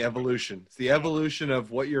 It's the evolution. It's the evolution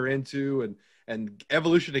of what you're into, and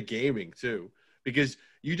evolution of gaming too. Because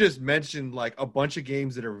you just mentioned like a bunch of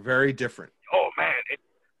games that are very different. Oh man.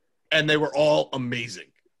 And they were all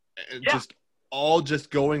amazing. Yeah. Just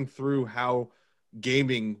going through how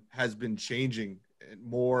gaming has been changing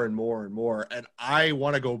more and more and more. And I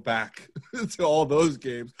want to go back to all those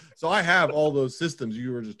games. So I have all those systems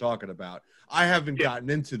you were just talking about. I haven't gotten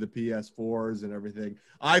into the PS4s and everything.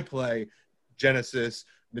 I play Genesis,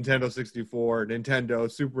 Nintendo 64, Nintendo,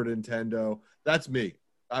 Super Nintendo. That's me.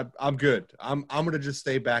 I'm good. I'm going to just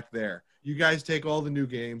stay back there. You guys take all the new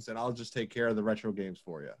games, and I'll just take care of the retro games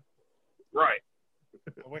for you. Right.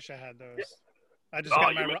 I wish I had those. I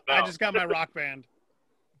just got my Rock Band.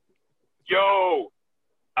 Yo,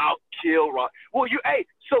 I'll kill Rock. Well,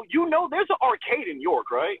 so there's an arcade in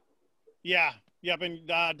York, right? Yeah. Yep,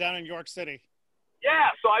 down in York City. Yeah,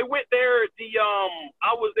 so I went there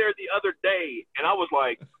I was there the other day, and I was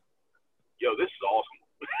like, yo, this is awesome.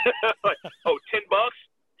 Like, $10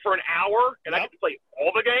 for an hour, and I get to play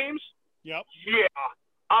all the games? Yep. Yeah,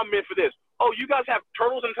 I'm in for this. Oh, you guys have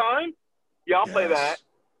Turtles in Time? Yeah, I'll play that.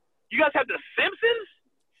 You guys have The Simpsons?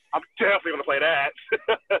 I'm definitely going to play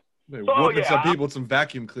that. Whooping some people with some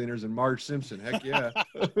vacuum cleaners and Marge Simpson. Heck yeah.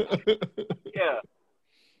 Yeah.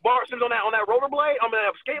 Marge Simpson on that rollerblade? I'm going to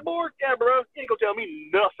have a skateboard? Yeah, bro. You ain't going to tell me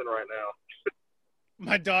nothing right now.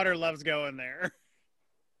 My daughter loves going there.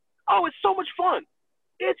 Oh, it's so much fun.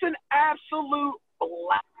 It's an absolute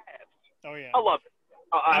blast. Oh, yeah. I love it.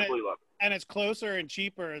 I absolutely love it. And it's closer and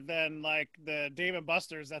cheaper than, like, the Dave &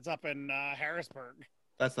 Buster's that's up in Harrisburg.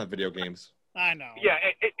 That's not video games. I know. Yeah,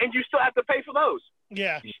 and you still have to pay for those.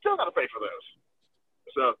 Yeah. You still got to pay for those.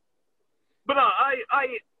 So, but no,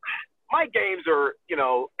 my games are,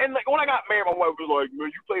 and like when I got married, my wife was like,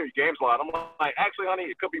 "Man, you play your games a lot." I'm like, actually, honey,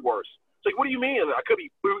 it could be worse. It's like, what do you mean? I could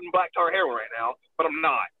be booting black tar heroin right now, but I'm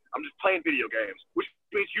not. I'm just playing video games, which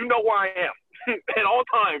means you know where I am. At all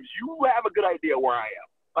times, you have a good idea where I am.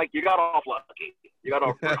 Like, you got off lucky. You got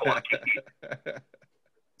off real lucky.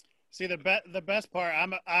 See, the best part,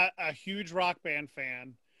 I'm a huge Rock Band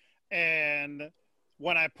fan, and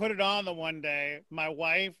when I put it on the one day, my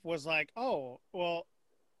wife was like, "Oh, well,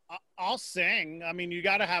 I'll sing. I mean, you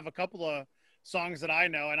got to have a couple of songs that I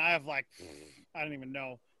know, and I have like, I don't even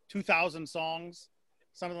know, 2,000 songs,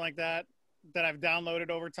 something like that I've downloaded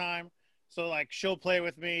over time. So like, she'll play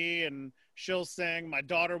with me and she'll sing. My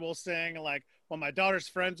daughter will sing. Like when my daughter's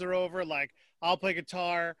friends are over, like I'll play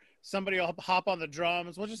guitar. Somebody will hop on the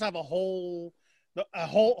drums. We'll just have a whole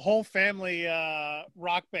family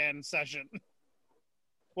rock band session.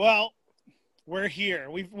 Well, we're here.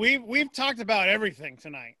 We've talked about everything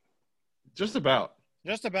tonight. Just about.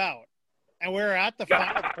 And we're at the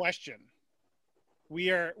final question. We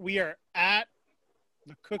are at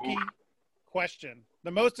the cookie question.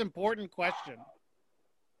 The most important question.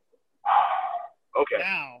 Okay.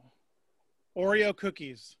 Now, Oreo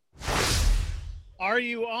cookies. Are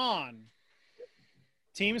you on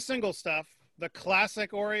Team Single Stuff, the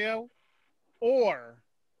classic Oreo, or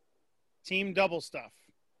Team Double Stuff?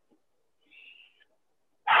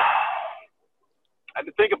 I had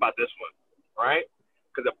to think about this one, right?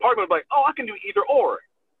 Because the part of me was like, oh, I can do either or.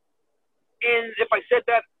 And if I said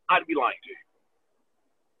that, I'd be lying to you.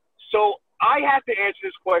 So I have to answer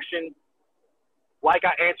this question like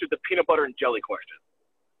I answered the peanut butter and jelly question,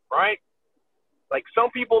 right? Like some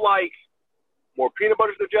people like more peanut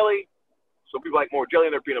butter in their jelly. Some people like more jelly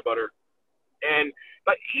in their peanut butter. And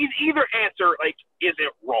but either answer like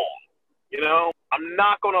isn't wrong. I'm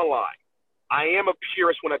not going to lie. I am a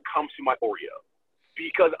purist when it comes to my Oreo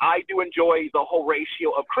because I do enjoy the whole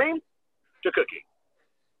ratio of cream to cookie.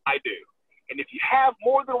 I do. And if you have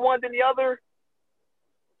more than one than the other,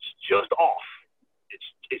 it's just off.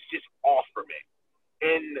 It's just off for me.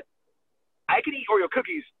 And I can eat Oreo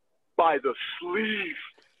cookies by the sleeve,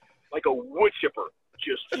 like a wood chipper.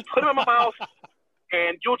 Just put them in my mouth,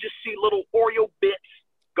 and you'll just see little Oreo bits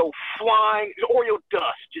go flying, Oreo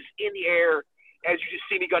dust just in the air as you just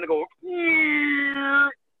see me gonna go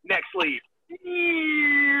next sleeve.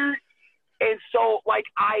 And so, like,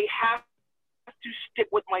 I have to stick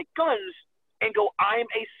with my guns and go, I'm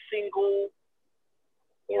a single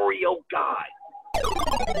Oreo guy.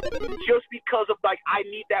 Just because of, like, I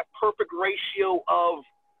need that perfect ratio of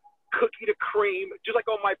cookie to cream, just like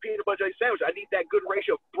on my peanut butter jelly sandwich. I need that good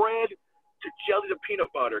ratio of bread to jelly to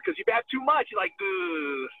peanut butter. Because if you have too much, you're like,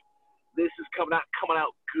 ugh, this is not coming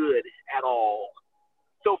out good at all.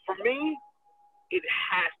 So for me, it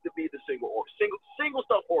has to be the single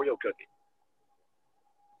stuff Oreo cookie.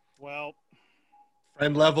 Well,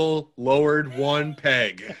 friend level lowered one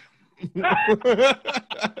peg. It's about a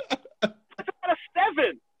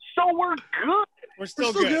 7, so we're good. We're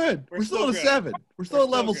still good. We're still at a 7. We're still at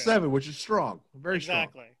level 7, which is strong. Very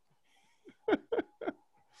exactly. strong.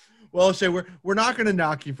 Well, Shay, we're not going to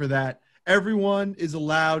knock you for that. Everyone is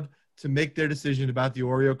allowed to make their decision about the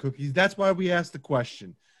Oreo cookies. That's why we asked the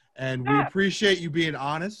question. And we appreciate you being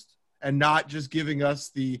honest and not just giving us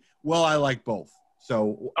the, well, I like both.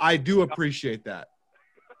 So I do appreciate that.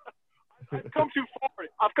 I've come too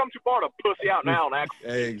far to pussy out now.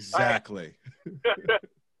 Exactly.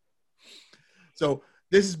 So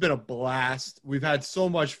this has been a blast. We've had so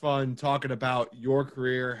much fun talking about your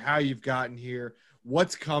career, how you've gotten here,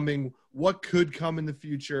 what's coming, what could come in the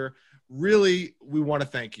future. Really, we want to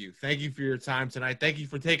thank you. Thank you for your time tonight. Thank you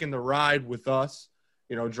for taking the ride with us,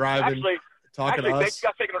 driving, talking to us.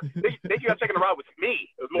 Thank you guys taking the ride with me.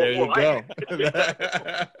 There you go.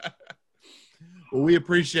 Well, we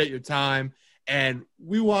appreciate your time, and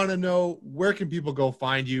we want to know, where can people go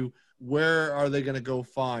find you? Where are they going to go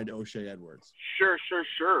find O'Shea Edwards? Sure.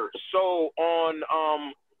 So on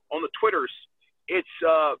the Twitters, it's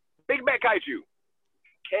Big Mac Kaiju,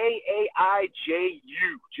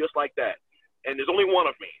 Kaiju, just like that. And there's only one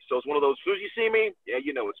of me, so it's one of those. As soon as you see me, yeah,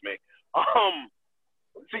 you know it's me. So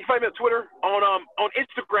you can find me on Twitter, on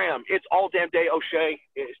Instagram. It's All Damn Day O'Shea.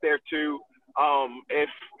 It's there too. If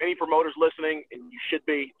any promoters listening, and you should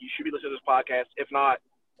be listening to this podcast. If not,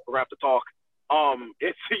 we're gonna have to talk.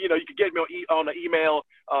 It's you can get me on the email,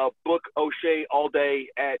 book O'Shea all day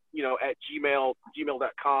at gmail.com.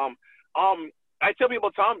 I tell people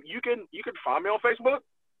all the time, you can find me on Facebook.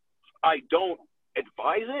 I don't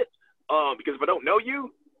advise it, because if I don't know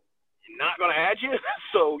you, I'm not gonna add you.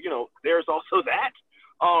 So there's also that.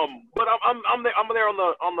 But I'm there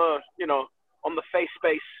on the face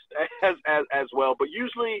space as well. But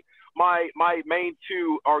usually my main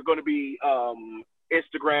two are going to be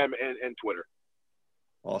Instagram and Twitter.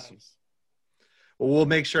 Awesome. Well, we'll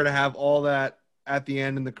make sure to have all that at the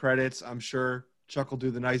end in the credits. I'm sure Chuck will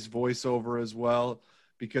do the nice voiceover as well,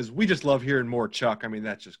 because we just love hearing more Chuck. I mean,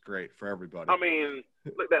 that's just great for everybody. I mean,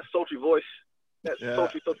 look at that sultry voice.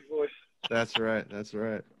 Sultry voice. That's right.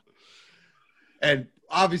 And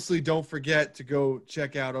obviously, don't forget to go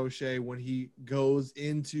check out O'Shea when he goes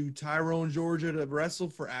into Tyrone, Georgia to wrestle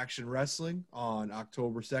for Action Wrestling on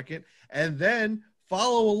October 2nd. And then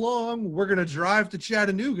follow along. We're going to drive to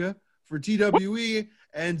Chattanooga for TWE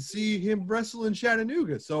and see him wrestle in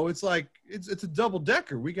Chattanooga. So it's like it's a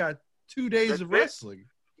double-decker. We got 2 days of wrestling.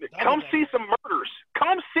 Come see some murders.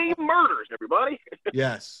 Come see murders, everybody.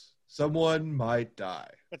 Yes. Someone might die.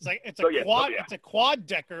 It's a quad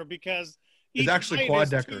decker, because it's actually quad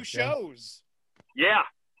decker. 2 shows. Yeah.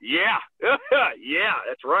 Yeah,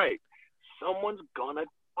 that's right. Someone's gonna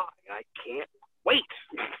die. I can't wait.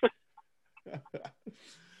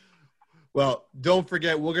 Well, don't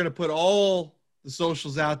forget, we're going to put all the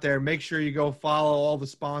socials out there. Make sure you go follow all the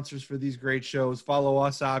sponsors for these great shows. Follow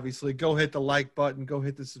us, obviously. Go hit the like button. Go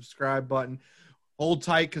hit the subscribe button. Hold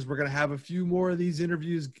tight, because we're going to have a few more of these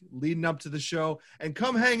interviews leading up to the show. And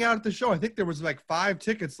come hang out at the show. I think there was like 5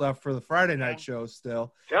 tickets left for the Friday night show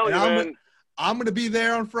still. Man. I'm going to be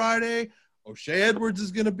there on Friday. O'Shea Edwards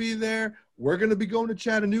is going to be there. We're going to be going to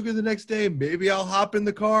Chattanooga the next day. Maybe I'll hop in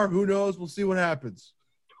the car. Who knows? We'll see what happens.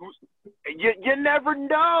 You never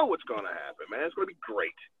know what's going to happen, man. It's going to be great.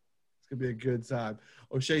 It's going to be a good time.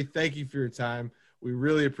 O'Shea, thank you for your time. We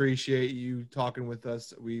really appreciate you talking with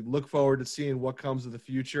us. We look forward to seeing what comes of the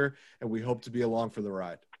future, and we hope to be along for the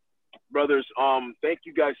ride. Brothers, thank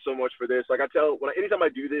you guys so much for this. Like anytime I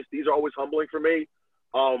do this, these are always humbling for me.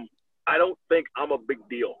 I don't think I'm a big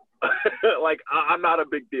deal. I'm not a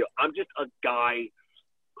big deal. I'm just a guy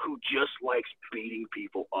who just likes beating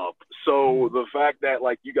people up. So the fact that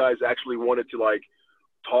you guys actually wanted to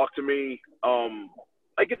talk to me,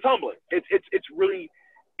 it's humbling. It's really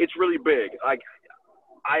it's really big. Like,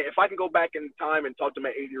 if I can go back in time and talk to my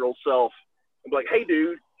 8-year-old self and be like, hey,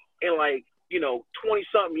 dude, in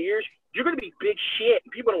 20-something years, you're going to be big shit.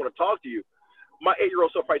 And people don't want to talk to you. My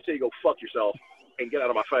 8-year-old self probably say, go fuck yourself and get out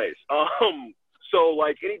of my face. So,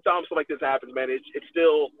 anytime something like this happens, man, it's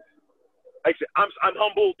still – like I said, I'm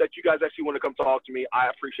humbled that you guys actually want to come talk to me. I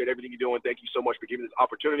appreciate everything you're doing. Thank you so much for giving this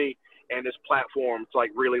opportunity and this platform to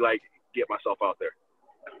really get myself out there.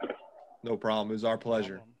 No problem. It was our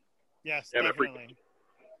pleasure. Yes, definitely.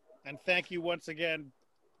 And thank you once again.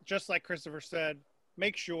 Just like Christopher said,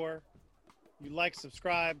 make sure you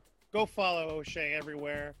subscribe, go follow O'Shea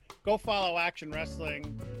everywhere, go follow Action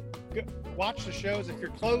Wrestling, watch the shows. If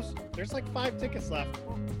you're close, there's 5 tickets left.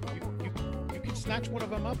 You can snatch one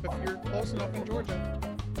of them up if you're close enough in Georgia.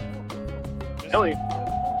 Hell yeah.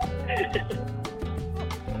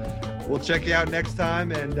 We'll check you out next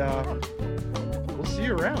time, and we'll see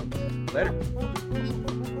you around. Later.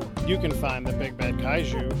 You can find the Big Bad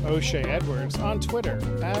Kaiju, O'Shea Edwards, on Twitter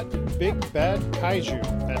at Big Bad Kaiju.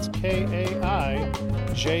 That's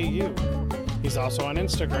Kaiju. He's also on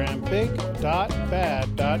Instagram,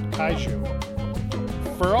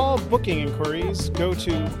 big.bad.kaiju. For all booking inquiries, go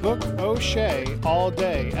to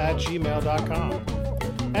booko'Shea@gmail.com.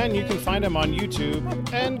 And you can find him on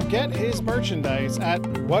YouTube and get his merchandise at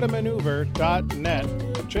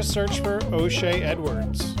whatamaneuver.net. Just search for O'Shea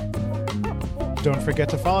Edwards. Don't forget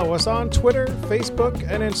to follow us on Twitter, Facebook,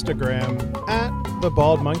 and Instagram at The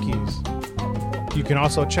Bald Monkeys. You can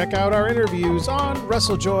also check out our interviews on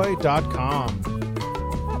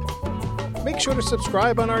WrestleJoy.com. Make sure to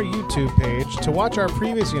subscribe on our YouTube page to watch our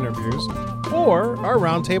previous interviews or our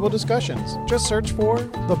roundtable discussions. Just search for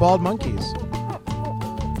The Bald Monkeys.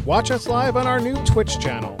 Watch us live on our new Twitch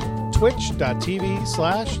channel,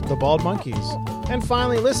 twitch.tv/TheBaldMonkeys. And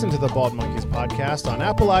finally, listen to The Bald Monkeys podcast on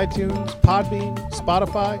Apple iTunes, Podbean,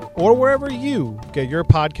 Spotify, or wherever you get your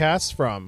podcasts from.